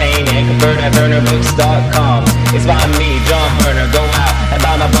control, contain, and convert at VernerBooks.com. It's by me, John Verner. Go out and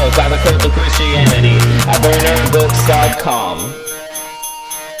buy my book by The Cult of Christianity at VernerBooks.com.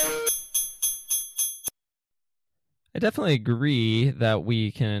 I definitely agree that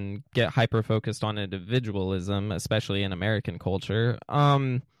we can get hyper-focused on individualism, especially in American culture.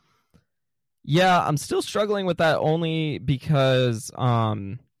 Yeah, I'm still struggling with that only because,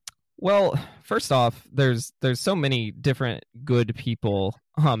 first off, there's so many different good people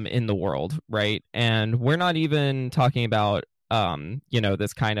in the world, right? And we're not even talking about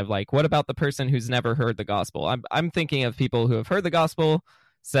this kind of like, what about the person who's never heard the gospel? I'm thinking of people who have heard the gospel,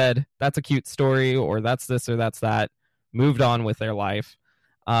 said that's a cute story, or that's this or that's that, moved on with their life,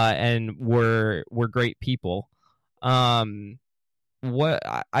 and were great people. What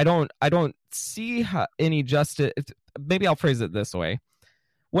I don't see any justice. Maybe I'll phrase it this way.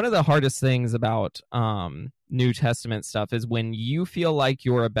 One of the hardest things about New Testament stuff is when you feel like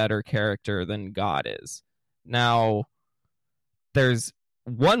you're a better character than God is. Now, there's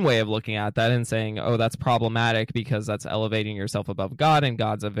one way of looking at that and saying, oh, that's problematic because that's elevating yourself above God, and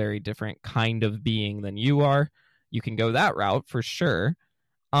God's a very different kind of being than you are. You can go that route for sure.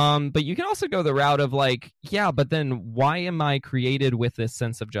 But you can also go the route of like, yeah, but then why am I created with this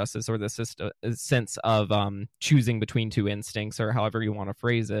sense of justice, or this sense of choosing between two instincts, or however you want to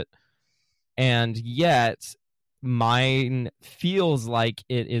phrase it? And yet mine feels like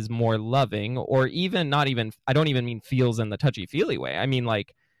it is more loving, or even not even, I don't even mean feels in the touchy-feely way. I mean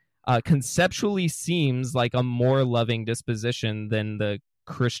like conceptually seems like a more loving disposition than the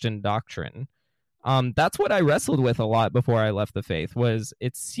Christian doctrine. That's what I wrestled with a lot before I left the faith, was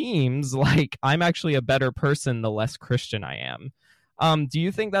it seems like I'm actually a better person the less Christian I am. Do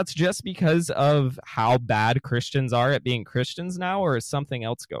you think that's just because of how bad Christians are at being Christians now, or is something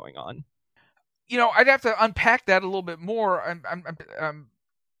else going on? I'd have to unpack that a little bit more.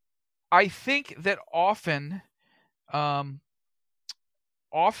 I think that often I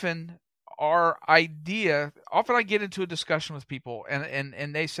get into a discussion with people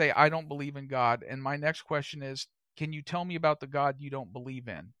and they say, I don't believe in God. And my next question is, can you tell me about the God you don't believe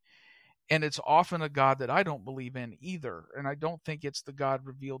in? And it's often a God that I don't believe in either. And I don't think it's the God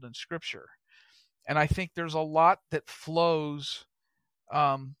revealed in Scripture. And I think there's a lot that flows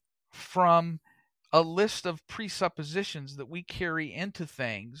from a list of presuppositions that we carry into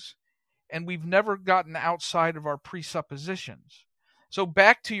things, and we've never gotten outside of our presuppositions. So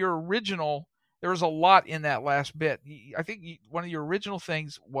back to your original, there was a lot in that last bit. I think one of your original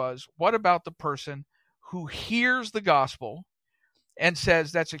things was, what about the person who hears the gospel and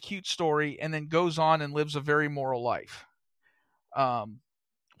says that's a cute story and then goes on and lives a very moral life?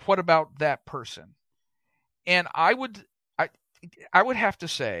 What about that person? And I would have to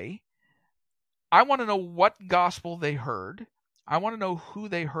say, I want to know what gospel they heard. I want to know who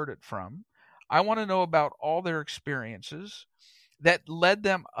they heard it from. I want to know about all their experiences that led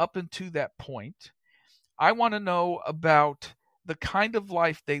them up into that point. I want to know about the kind of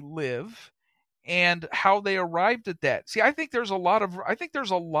life they live and how they arrived at that. See, I think there's a lot of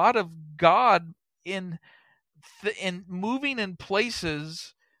God in moving in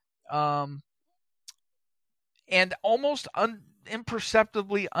places, and almost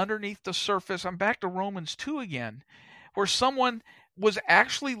imperceptibly underneath the surface. I'm back to Romans 2 again, where someone was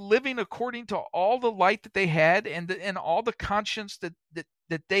actually living according to all the light that they had and all the conscience that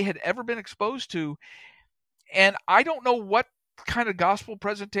they had ever been exposed to. And I don't know what kind of gospel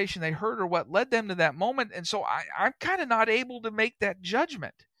presentation they heard or what led them to that moment. And so I'm kind of not able to make that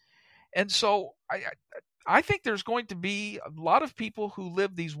judgment. And so I think there's going to be a lot of people who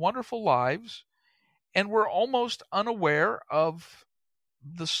live these wonderful lives, and we're almost unaware of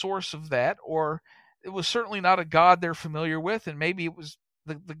the source of that, or it was certainly not a God they're familiar with, and maybe it was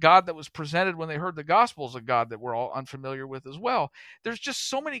the God that was presented when they heard the gospel is a God that we're all unfamiliar with as well. There's just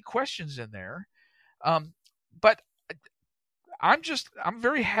so many questions in there. But I'm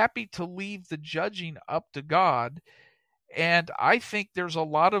very happy to leave the judging up to God. And I think there's a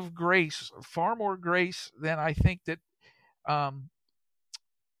lot of grace, far more grace than I think that a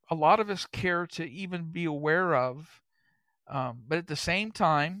lot of us care to even be aware of. But at the same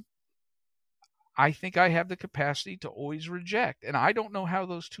time, I think I have the capacity to always reject. And I don't know how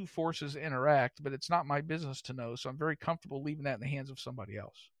those two forces interact, but it's not my business to know. So I'm very comfortable leaving that in the hands of somebody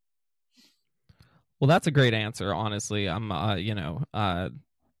else. Well, that's a great answer, honestly. I'm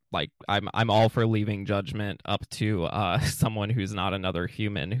I'm all for leaving judgment up to someone who's not another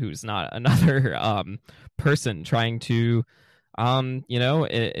human, who's not another person trying to in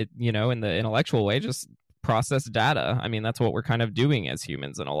the intellectual way, just process data. I mean, that's what we're kind of doing as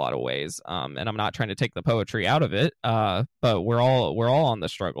humans in a lot of ways. And I'm not trying to take the poetry out of it, but we're all on the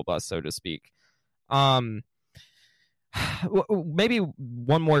struggle bus, so to speak. Maybe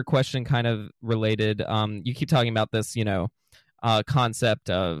one more question kind of related. You keep talking about this, concept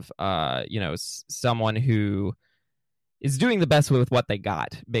of, someone who is doing the best with what they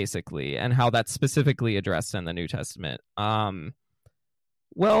got, basically, and how that's specifically addressed in the New Testament.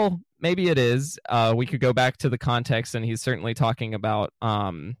 Well, maybe it is. We could go back to the context, and he's certainly talking about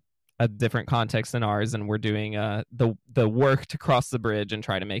a different context than ours, and we're doing the work to cross the bridge and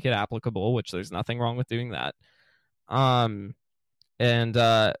try to make it applicable, which there's nothing wrong with doing that. And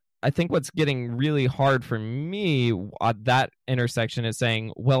I think what's getting really hard for me at that intersection is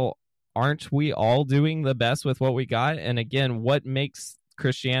saying, well, aren't we all doing the best with what we got? And again, what makes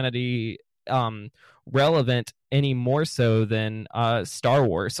Christianity relevant any more so than Star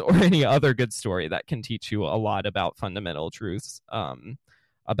Wars or any other good story that can teach you a lot about fundamental truths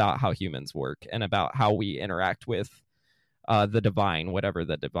about how humans work and about how we interact with the divine, whatever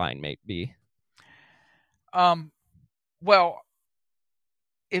the divine may be. Well,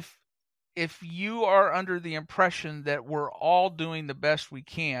 if you are under the impression that we're all doing the best we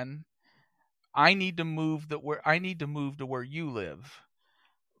can, I need to move to where you live,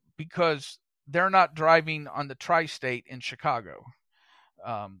 because they're not driving on the tri-state in Chicago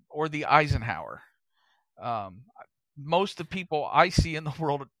or the Eisenhower. Most of the people I see in the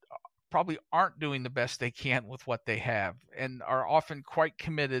world probably aren't doing the best they can with what they have, and are often quite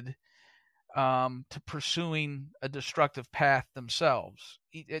committed to pursuing a destructive path themselves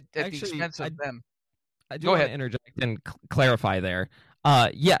at the expense of them. I do want to interject and clarify there.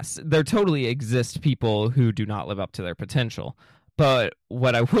 Yes, there totally exist people who do not live up to their potential. But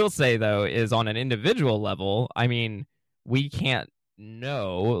what I will say, though, is on an individual level, I mean, we can't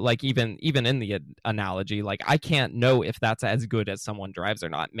know, like even in the analogy, like I can't know if that's as good as someone drives or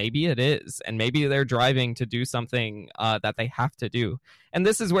not. Maybe it is, and maybe they're driving to do something that they have to do. And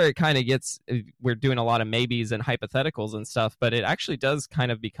this is where it kind of gets, we're doing a lot of maybes and hypotheticals and stuff, but it actually does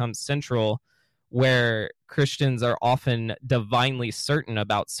kind of become central, where Christians are often divinely certain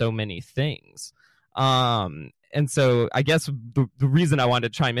about so many things. And so I guess the reason I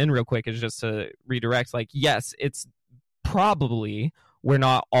wanted to chime in real quick is just to redirect, like, yes, it's probably we're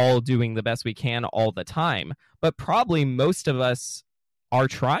not all doing the best we can all the time, but probably most of us are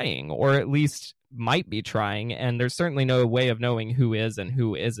trying, or at least might be trying, and there's certainly no way of knowing who is and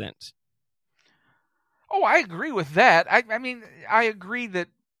who isn't. Oh, I agree with that. I mean, I agree that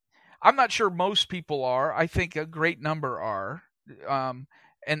I'm not sure most people are. I think a great number are.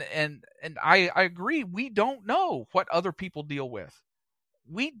 And I agree, we don't know what other people deal with.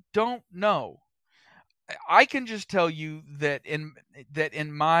 We don't know. I can just tell you that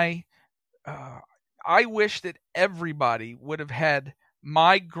in my I wish that everybody would have had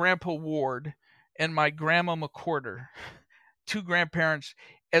my Grandpa Ward and my Grandma McQuarter, two grandparents,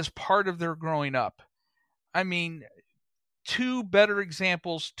 as part of their growing up. I mean, two better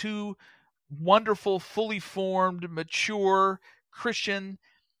examples, two wonderful, fully formed, mature Christian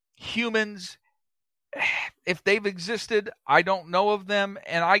humans. If they've existed, I don't know of them,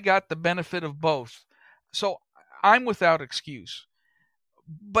 and I got the benefit of both. So I'm without excuse.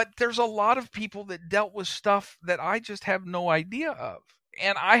 But there's a lot of people that dealt with stuff that I just have no idea of,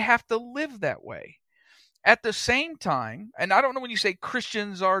 and I have to live that way. At the same time, and I don't know when you say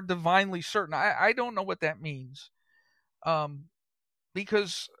Christians are divinely certain, I don't know what that means.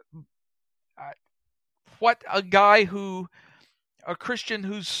 Because what a Christian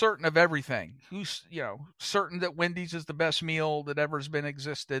who's certain of everything, who's, certain that Wendy's is the best meal that ever's been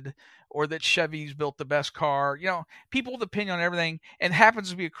existed, or that Chevy's built the best car, people with opinion on everything, and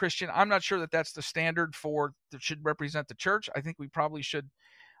happens to be a Christian. I'm not sure that that's the standard that should represent the church. I think we probably should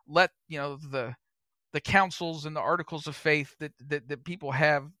let, the councils and the articles of faith that people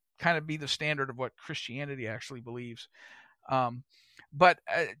have kind of be the standard of what Christianity actually believes. But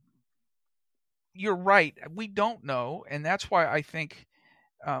you're right. We don't know, and that's why I think,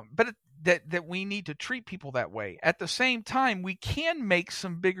 that we need to treat people that way. At the same time, we can make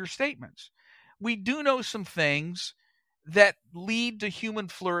some bigger statements. We do know some things that lead to human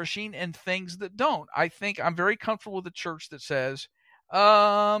flourishing and things that don't. I think I'm very comfortable with a church that says,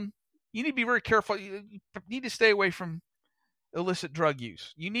 you need to be very careful. You need to stay away from illicit drug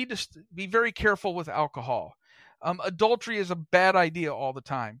use. You need to be very careful with alcohol. Adultery is a bad idea all the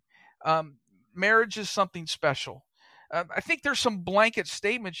time. Marriage is something special. I think there's some blanket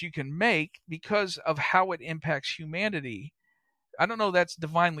statements you can make because of how it impacts humanity. I don't know that's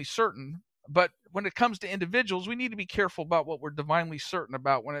divinely certain, but when it comes to individuals, we need to be careful about what we're divinely certain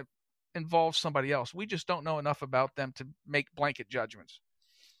about when it involves somebody else. We just don't know enough about them to make blanket judgments.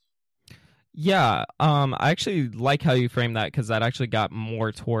 Yeah, I actually like how you frame that, because that actually got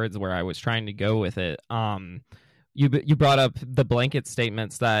more towards where I was trying to go with it. You brought up the blanket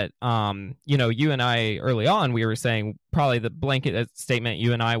statements that, you and I early on, we were saying probably the blanket statement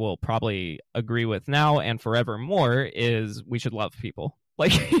you and I will probably agree with now and forevermore is we should love people.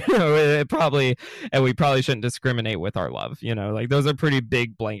 Like, and we probably shouldn't discriminate with our love. Like those are pretty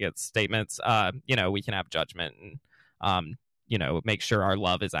big blanket statements. We can have judgment and, make sure our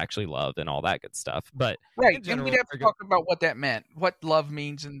love is actually love and all that good stuff. But right, and we'd have to talk about what that meant, what love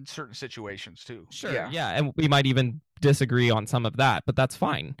means in certain situations too. Sure, yeah. And we might even disagree on some of that, but that's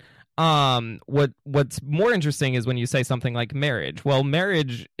fine. What's more interesting is when you say something like marriage. Well,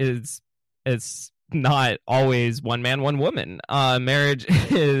 marriage is not always one man, one woman. Marriage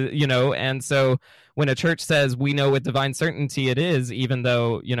is, and so when a church says we know with divine certainty it is, even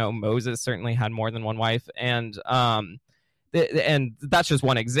though, Moses certainly had more than one wife, and that's just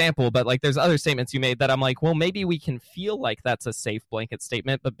one example, but like there's other statements you made that I'm like, well, maybe we can feel like that's a safe blanket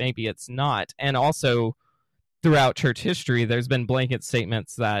statement, but maybe it's not. And also throughout church history, there's been blanket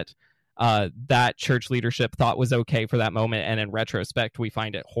statements that that church leadership thought was okay for that moment, and in retrospect, we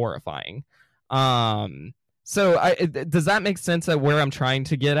find it horrifying. So does that make sense? That where I'm trying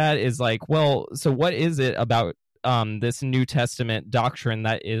to get at is like, well, so what is it about this New Testament doctrine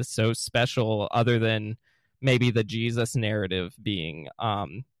that is so special, other than maybe the Jesus narrative being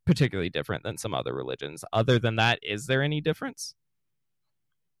particularly different than some other religions? Other than that, is there any difference?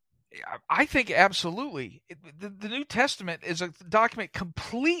 I think absolutely. The New Testament is a document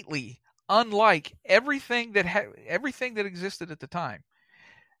completely unlike everything that existed at the time.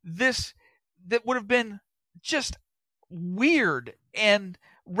 That would have been just weird and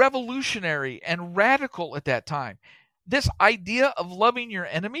revolutionary and radical at that time. This idea of loving your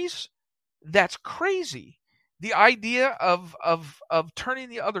enemies, that's crazy. The idea of turning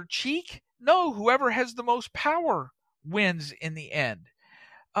the other cheek, no, whoever has the most power wins in the end.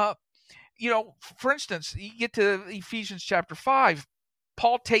 For instance, you get to Ephesians chapter 5,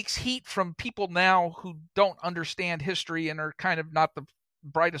 Paul takes heat from people now who don't understand history and are kind of not the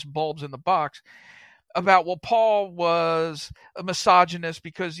brightest bulbs in the box about, well, Paul was a misogynist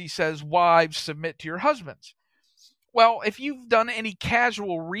because he says, wives, submit to your husbands. Well, if you've done any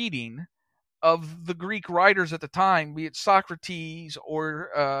casual reading of the Greek writers at the time, be it Socrates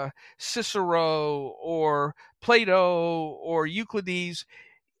or Cicero or Plato or Euclides,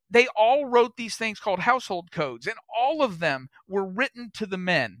 they all wrote these things called household codes, and all of them were written to the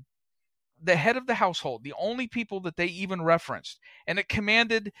men, the head of the household, the only people that they even referenced. And it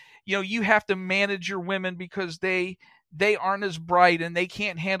commanded, you have to manage your women because they aren't as bright and they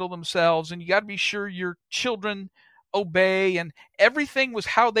can't handle themselves, and you got to be sure your children obey, and everything was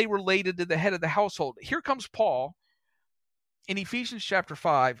how they related to the head of the household. Here comes Paul in Ephesians chapter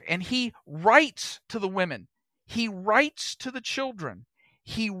 5, and he writes to the women. He writes to the children.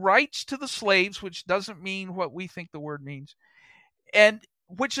 He writes to the slaves, which doesn't mean what we think the word means, and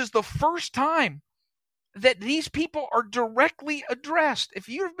which is the first time that these people are directly addressed. If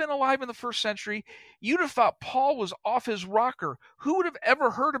you'd have been alive in the first century, you'd have thought Paul was off his rocker. Who would have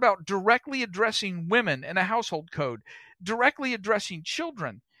ever heard about directly addressing women in a household code, directly addressing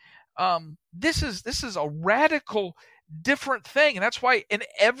children? This is a radical different thing, and that's why in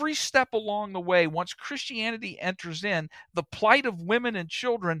every step along the way, once Christianity enters in, the plight of women and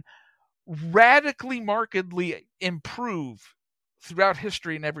children radically, markedly improve throughout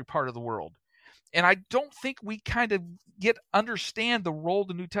history in every part of the world. And I don't think we kind of understand the role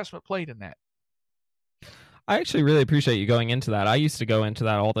the New Testament played in that. I actually really appreciate you going into that. I used to go into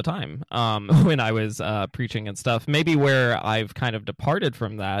that all the time when I was preaching and stuff. Maybe where I've kind of departed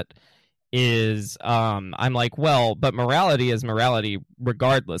from that is I'm like, well, but morality is morality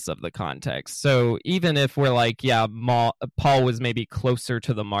regardless of the context. So even if we're like, yeah, Paul was maybe closer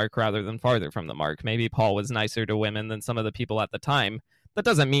to the mark rather than farther from the mark. Maybe Paul was nicer to women than some of the people at the time. That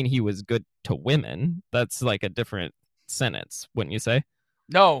doesn't mean he was good to women. That's like a different sentence, wouldn't you say?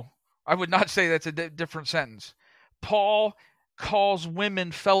 No, I would not say that's a different sentence. Paul calls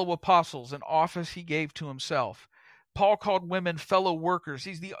women fellow apostles, an office he gave to himself. Paul called women fellow workers.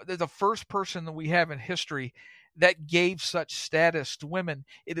 He's the first person that we have in history that gave such status to women.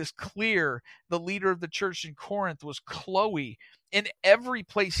 It is clear the leader of the church in Corinth was Chloe. In every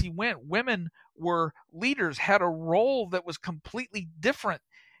place he went, women were leaders, had a role that was completely different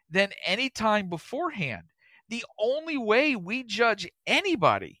than any time beforehand. The only way we judge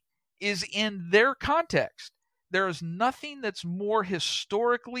anybody is in their context. There is nothing that's more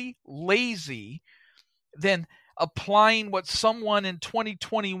historically lazy than applying what someone in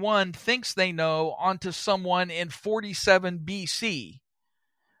 2021 thinks they know onto someone in 47 BC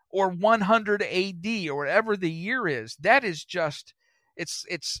or 100 AD or whatever the year is. That is just,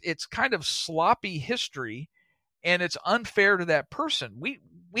 it's kind of sloppy history, and it's unfair to that person.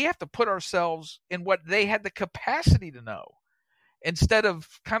 We have to put ourselves in what they had the capacity to know, instead of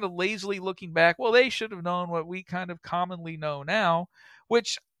kind of lazily looking back, well, they should have known what we kind of commonly know now,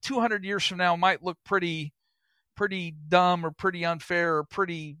 which 200 years from now might look pretty dumb or pretty unfair or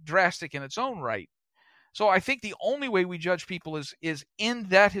pretty drastic in its own right. So I think the only way we judge people is in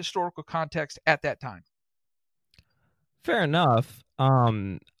that historical context at that time. Fair enough.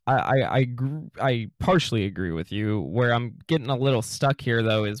 I partially agree with you. Where I'm getting a little stuck here,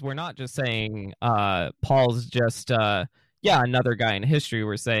 though, is we're not just saying Paul's just another guy in history.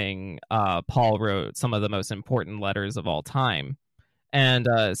 We're saying Paul wrote some of the most important letters of all time. And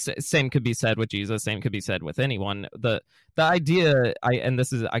same could be said with Jesus. Same could be said with anyone. The idea,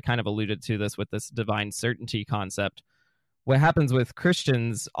 I kind of alluded to this with this divine certainty concept. What happens with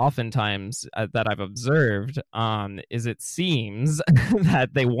Christians oftentimes that I've observed is it seems that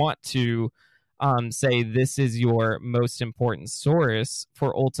they want to say this is your most important source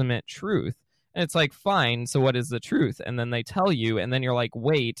for ultimate truth. And it's like, fine, so what is the truth? And then they tell you, and then you're like,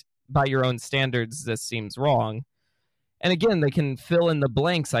 wait, by your own standards, this seems wrong. And again, they can fill in the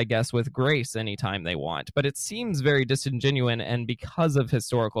blanks, I guess, with grace anytime they want. But it seems very disingenuous, and because of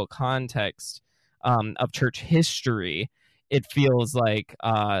historical context of church history, it feels like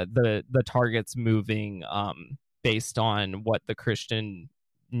the target's moving based on what the Christian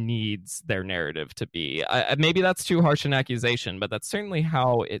needs their narrative to be. Maybe that's too harsh an accusation, but that's certainly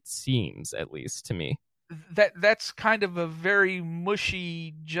how it seems, at least to me. That's kind of a very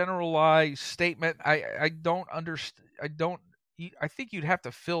mushy, generalized statement. I don't understand. I think you'd have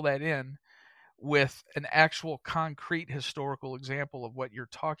to fill that in with an actual concrete historical example of what you're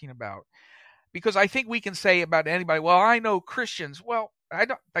talking about. Because I think we can say about anybody, well, I know Christians. Well, I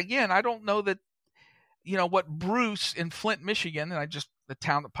don't know that, what Bruce in Flint, Michigan, and the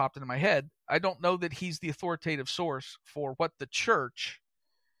town that popped into my head, I don't know that he's the authoritative source for what the church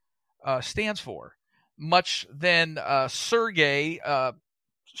stands for, much than Sergey,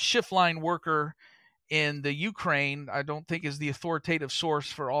 shift line worker in the Ukraine, I don't think is the authoritative source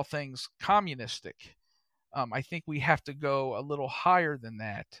for all things communistic. I think we have to go a little higher than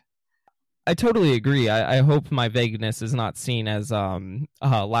that. I totally agree. I hope my vagueness is not seen as a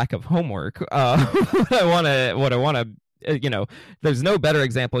lack of homework. What I want to, there's no better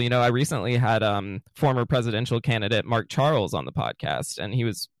example. I recently had former presidential candidate Mark Charles on the podcast, and he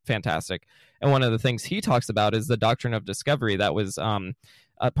was fantastic. And one of the things he talks about is the doctrine of discovery. That was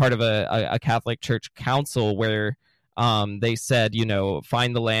a part of a Catholic Church council where they said,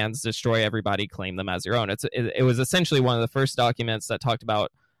 find the lands, destroy everybody, claim them as your own. It was essentially one of the first documents that talked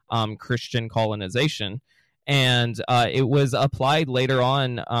about Christian colonization, and it was applied later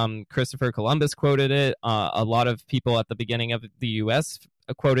on. Christopher Columbus quoted it. A lot of people at the beginning of the U.S.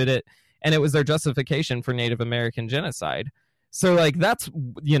 quoted it, and it was their justification for Native American genocide. So, that's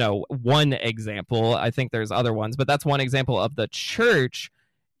one example. I think there's other ones, but that's one example of the church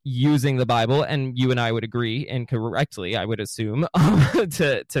using the Bible, and you and I would agree incorrectly, I would assume,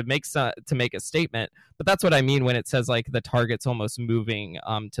 to make a statement. But that's what I mean when it says the target's almost moving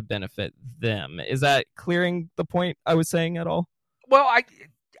to benefit them. Is that clearing the point I was saying at all? Well,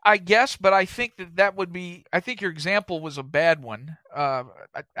 I guess, but I think that would be. I think your example was a bad one.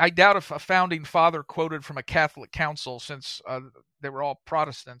 I doubt if a founding father quoted from a Catholic council, since they were all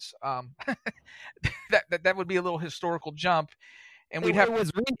Protestants. That would be a little historical jump. And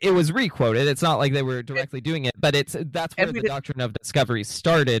it was re-quoted. It's not like they were directly doing it, but that's where the doctrine of discovery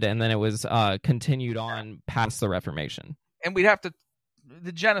started, and then it was continued on past the Reformation. And we'd have to,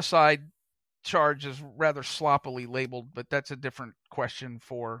 the genocide charge is rather sloppily labeled, but that's a different question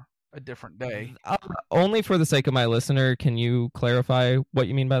for a different day. Only for the sake of my listener, can you clarify what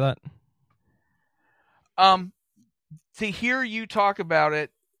you mean by that? To hear you talk about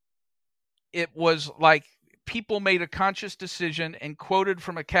it, it was like people made a conscious decision and quoted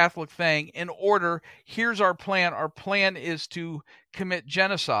from a Catholic thing in order, here's our plan. Our plan is to commit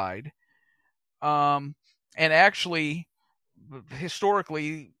genocide. And actually,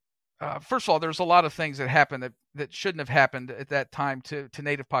 historically, first of all, there's a lot of things that happened that shouldn't have happened at that time to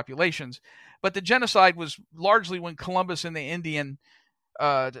native populations. But the genocide was largely when Columbus and the Indian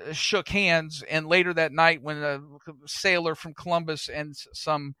shook hands, and later that night when a sailor from Columbus and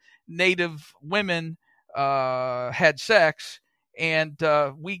some native women had sex, and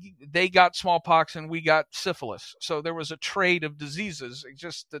they got smallpox and we got syphilis. So there was a trade of diseases. It's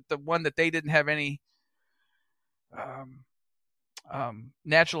just that the one that they didn't have any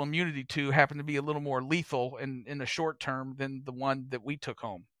natural immunity to happened to be a little more lethal in the short term than the one that we took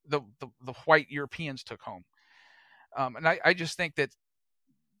home, the white Europeans took home. And I just think that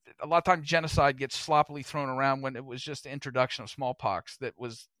a lot of times genocide gets sloppily thrown around when it was just the introduction of smallpox that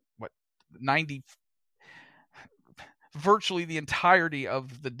was virtually the entirety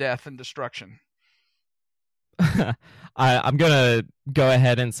of the death and destruction. I'm gonna go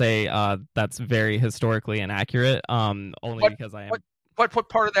ahead and say that's very historically inaccurate. Because I am. What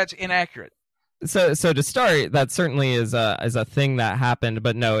part of that's inaccurate? So to start, that certainly is a thing that happened,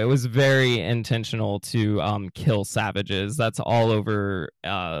 but no, it was very intentional to kill savages. That's all over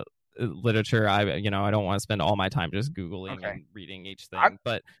literature. I don't want to spend all my time just Googling Okay. and reading each I, thing,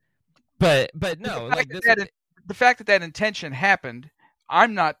 but no, the fact like that this. the fact that that intention happened,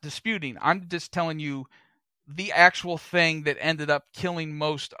 I'm not disputing. I'm just telling you the actual thing that ended up killing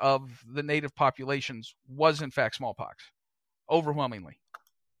most of the native populations was in fact smallpox, overwhelmingly.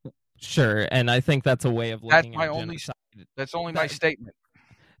 Sure, and I think that's a way of That's looking my at only. genocide. That's only my That, statement.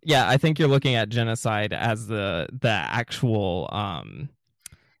 yeah, I think you're looking at genocide as the actual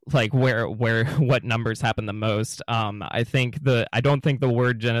like where what numbers happen the most. I don't think the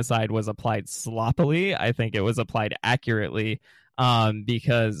word genocide was applied sloppily. I think it was applied accurately,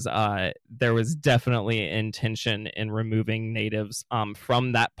 because there was definitely intention in removing natives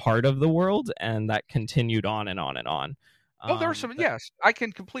from that part of the world, and that continued on and on and on. Oh, there were some. Yes, I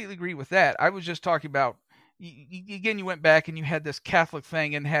can completely agree with that. I was just talking about. Again, you went back and you had this Catholic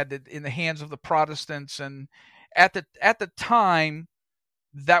thing and had it in the hands of the Protestants, and at the time,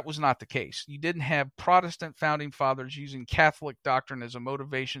 that was not the case. You didn't have Protestant founding fathers using Catholic doctrine as a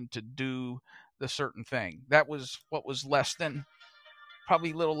motivation to do the certain thing. That was what was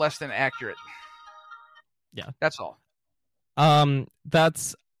probably a little less than accurate. Yeah. That's all.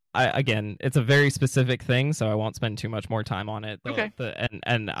 That's again, it's a very specific thing, so I won't spend too much more time on it. Okay.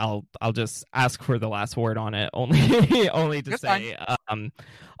 And I'll just ask for the last word on it. Only That's fine.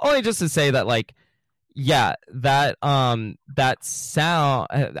 only just to say that, like, yeah, that sound.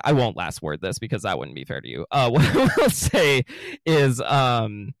 I won't last word this because that wouldn't be fair to you. What I will say is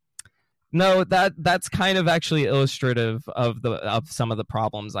no, that's kind of actually illustrative of some of the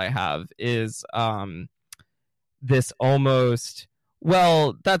problems I have. Is this almost,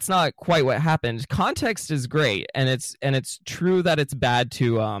 well, that's not quite what happened. Context is great, and it's true that it's bad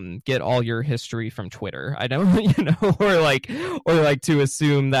to get all your history from Twitter. I don't or like to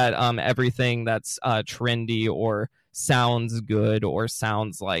assume that everything that's trendy or sounds good or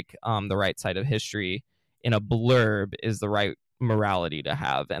sounds like the right side of history in a blurb is the right morality to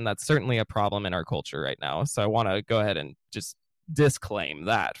have, and that's certainly a problem in our culture right now. So I want to go ahead and just disclaim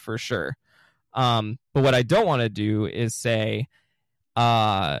that for sure. But what I don't want to do is say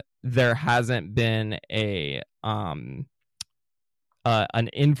there hasn't been an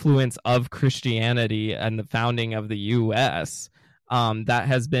influence of Christianity and the founding of the U.S. That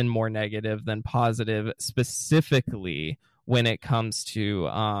has been more negative than positive, specifically when it comes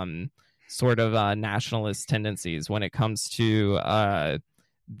to sort of nationalist tendencies, when it comes to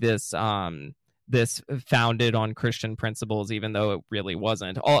this founded on Christian principles, even though it really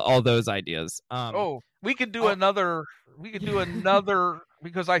wasn't. All those ideas. We could do another. We could do another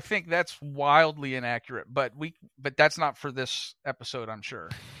because I think that's wildly inaccurate. But that's not for this episode, I'm sure.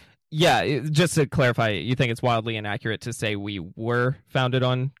 Yeah, just to clarify, you think it's wildly inaccurate to say we were founded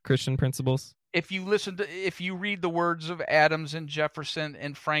on Christian principles? If you read the words of Adams and Jefferson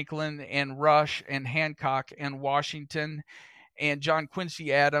and Franklin and Rush and Hancock and Washington and John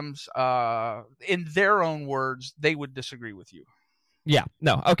Quincy Adams, in their own words, they would disagree with you. Yeah,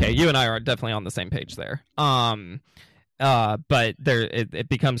 no, okay, you and I are definitely on the same page there. But it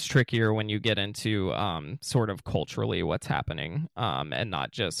becomes trickier when you get into sort of culturally what's happening, and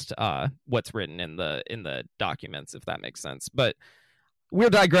not just what's written in the documents, if that makes sense. But we're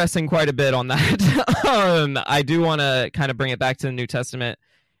digressing quite a bit on that. I do want to kind of bring it back to the New Testament.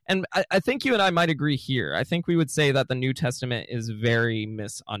 And I think you and I might agree here. I think we would say that the New Testament is very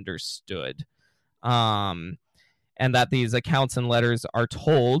misunderstood. And that these accounts and letters are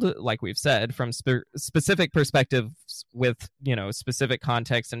told, like we've said, from specific perspectives with, specific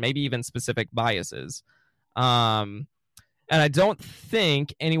context and maybe even specific biases. And I don't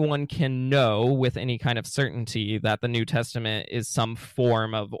think anyone can know with any kind of certainty that the New Testament is some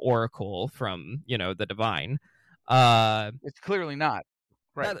form of oracle from, the divine. It's clearly not.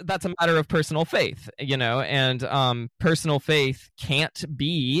 Right. That's a matter of personal faith, and personal faith can't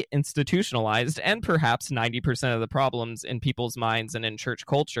be institutionalized. And perhaps 90% of the problems in people's minds and in church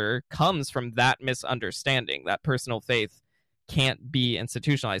culture comes from that misunderstanding, that personal faith can't be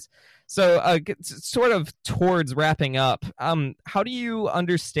institutionalized. So sort of towards wrapping up, how do you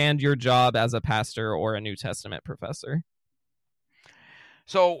understand your job as a pastor or a New Testament professor?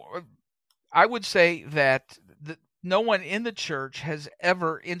 So I would say that no one in the church has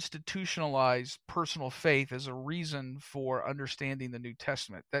ever institutionalized personal faith as a reason for understanding the New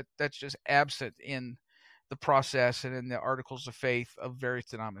Testament. That's just absent in the process and in the articles of faith of various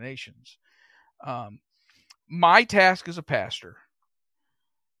denominations. My task as a pastor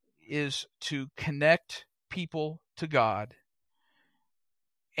is to connect people to God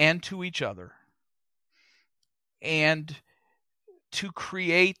and to each other and to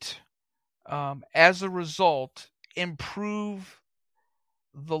create, as a result, improve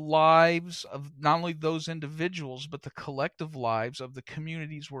the lives of not only those individuals, but the collective lives of the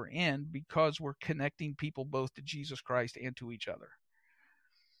communities we're in, because we're connecting people both to Jesus Christ and to each other.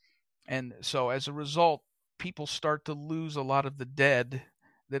 And so as a result, people start to lose a lot of the dead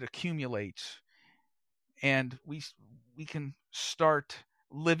that accumulates, and we can start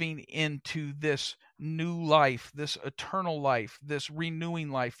living into this new life, this eternal life, this renewing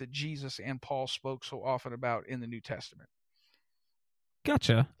life that Jesus and Paul spoke so often about in the New Testament.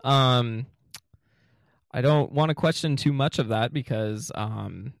 Gotcha. I don't want to question too much of that because,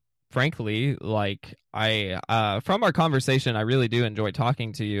 frankly, like from our conversation, I really do enjoy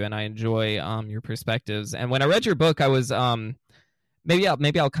talking to you, and I enjoy your perspectives. And when I read your book, I was maybe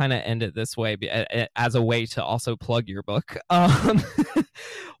I'll kind of end it this way as a way to also plug your book.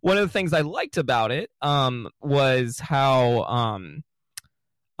 One of the things I liked about it was how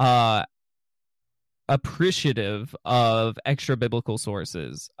appreciative of extra biblical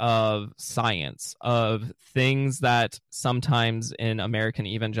sources, of science, of things that sometimes in American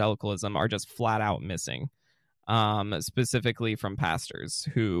evangelicalism are just flat out missing, specifically from pastors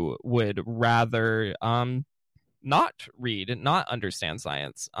who would rather not read, not understand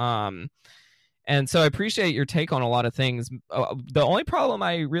science. And so I appreciate your take on a lot of things. The only problem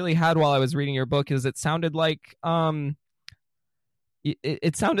I really had while I was reading your book is it sounded like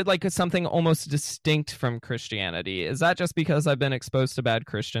it sounded like something almost distinct from Christianity. Is that just because I've been exposed to bad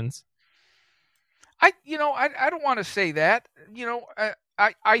Christians? I don't want to say that.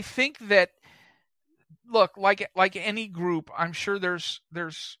 I think that, look, like any group, I'm sure there's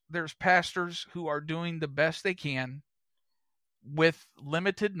pastors who are doing the best they can with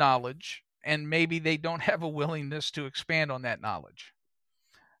limited knowledge, and maybe they don't have a willingness to expand on that knowledge.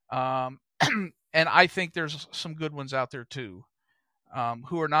 And I think there's some good ones out there too,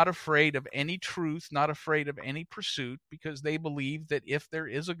 who are not afraid of any truth, not afraid of any pursuit, because they believe that if there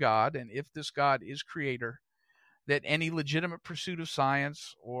is a God, and if this God is creator, that any legitimate pursuit of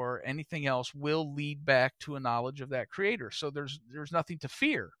science or anything else will lead back to a knowledge of that creator. So there's nothing to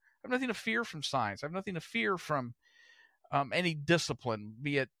fear. I have nothing to fear from science. I have nothing to fear from any discipline,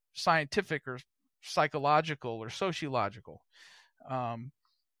 be it scientific or psychological or sociological.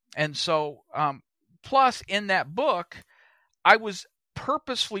 And so, plus in that book, I was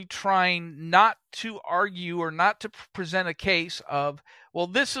purposely trying not to argue or not to present a case of, well,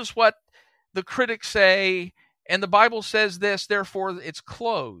 this is what the critics say, and the Bible says this, therefore it's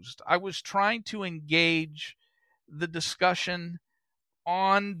closed. I was trying to engage the discussion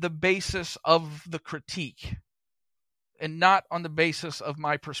on the basis of the critique and not on the basis of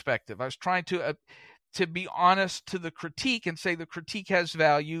my perspective. I was trying to be honest to the critique and say the critique has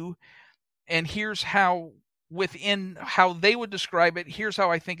value, and here's how, within how they would describe it, here's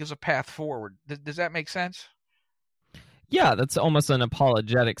how I think is a path forward. Does that make sense? Yeah, that's almost an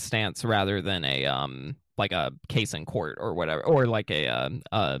apologetic stance rather than a like a case in court or whatever, or like a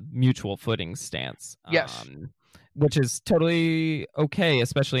mutual footing stance. Yes. Which is totally okay,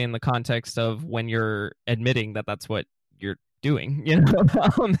 especially in the context of when you're admitting that that's what you're doing,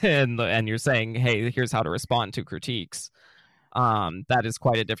 and you're saying, hey, here's how to respond to critiques. That is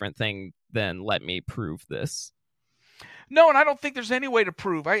quite a different thing than let me prove this. No, and I don't think there's any way to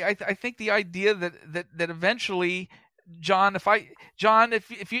prove. I think the idea that eventually, John,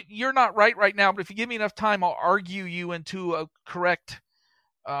 if you're not right now, but if you give me enough time, I'll argue you into a correct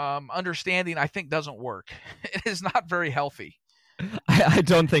understanding, I think doesn't work. It is not very healthy. I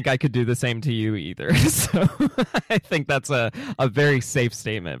don't think I could do the same to you either. So I think that's a very safe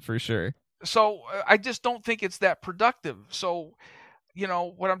statement for sure. So I just don't think it's that productive. So,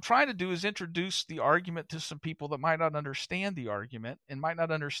 what I'm trying to do is introduce the argument to some people that might not understand the argument and might not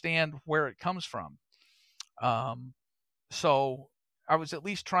understand where it comes from. So I was at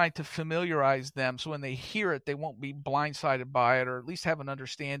least trying to familiarize them so when they hear it, they won't be blindsided by it, or at least have an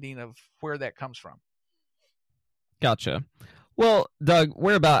understanding of where that comes from. Gotcha. Well, Doug,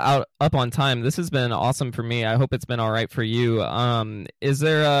 we're about up on time. This has been awesome for me. I hope it's been all right for you. Is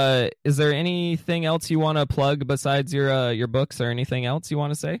there anything else you want to plug besides your books, or anything else you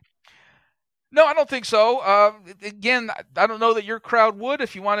want to say? No, I don't think so. Again, I don't know that your crowd would.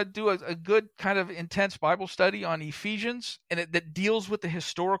 If you want to do a good kind of intense Bible study on Ephesians, and that deals with the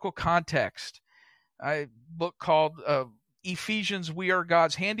historical context, a book called Ephesians, We Are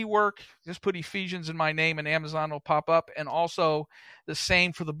God's Handiwork. Just put Ephesians in my name and Amazon will pop up. And also the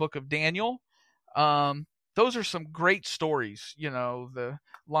same for the book of Daniel. Those are some great stories, the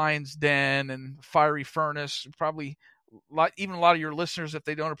lion's den and fiery furnace. Probably even a lot of your listeners, if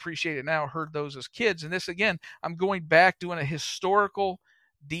they don't appreciate it now, heard those as kids. And this, again, I'm going back, doing a historical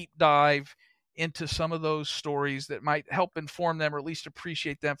deep dive into some of those stories that might help inform them or at least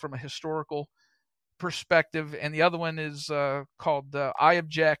appreciate them from a historical perspective. And the other one is called I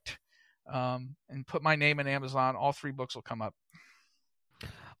Object, and put my name in Amazon. All 3 books will come up.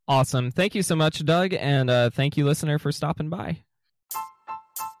 Awesome. Thank you so much, Doug. And thank you, listener, for stopping by.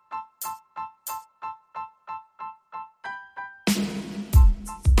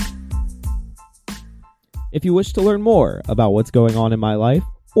 If you wish to learn more about what's going on in my life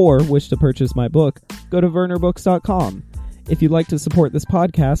or wish to purchase my book, go to wernerbooks.com. If you'd like to support this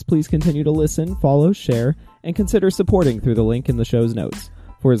podcast, please continue to listen, follow, share, and consider supporting through the link in the show's notes.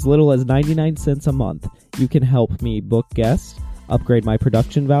 For as little as 99 cents a month, you can help me book guests, upgrade my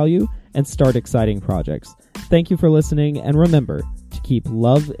production value, and start exciting projects. Thank you for listening, and remember to keep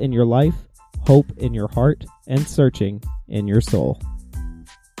love in your life, hope in your heart, and searching in your soul.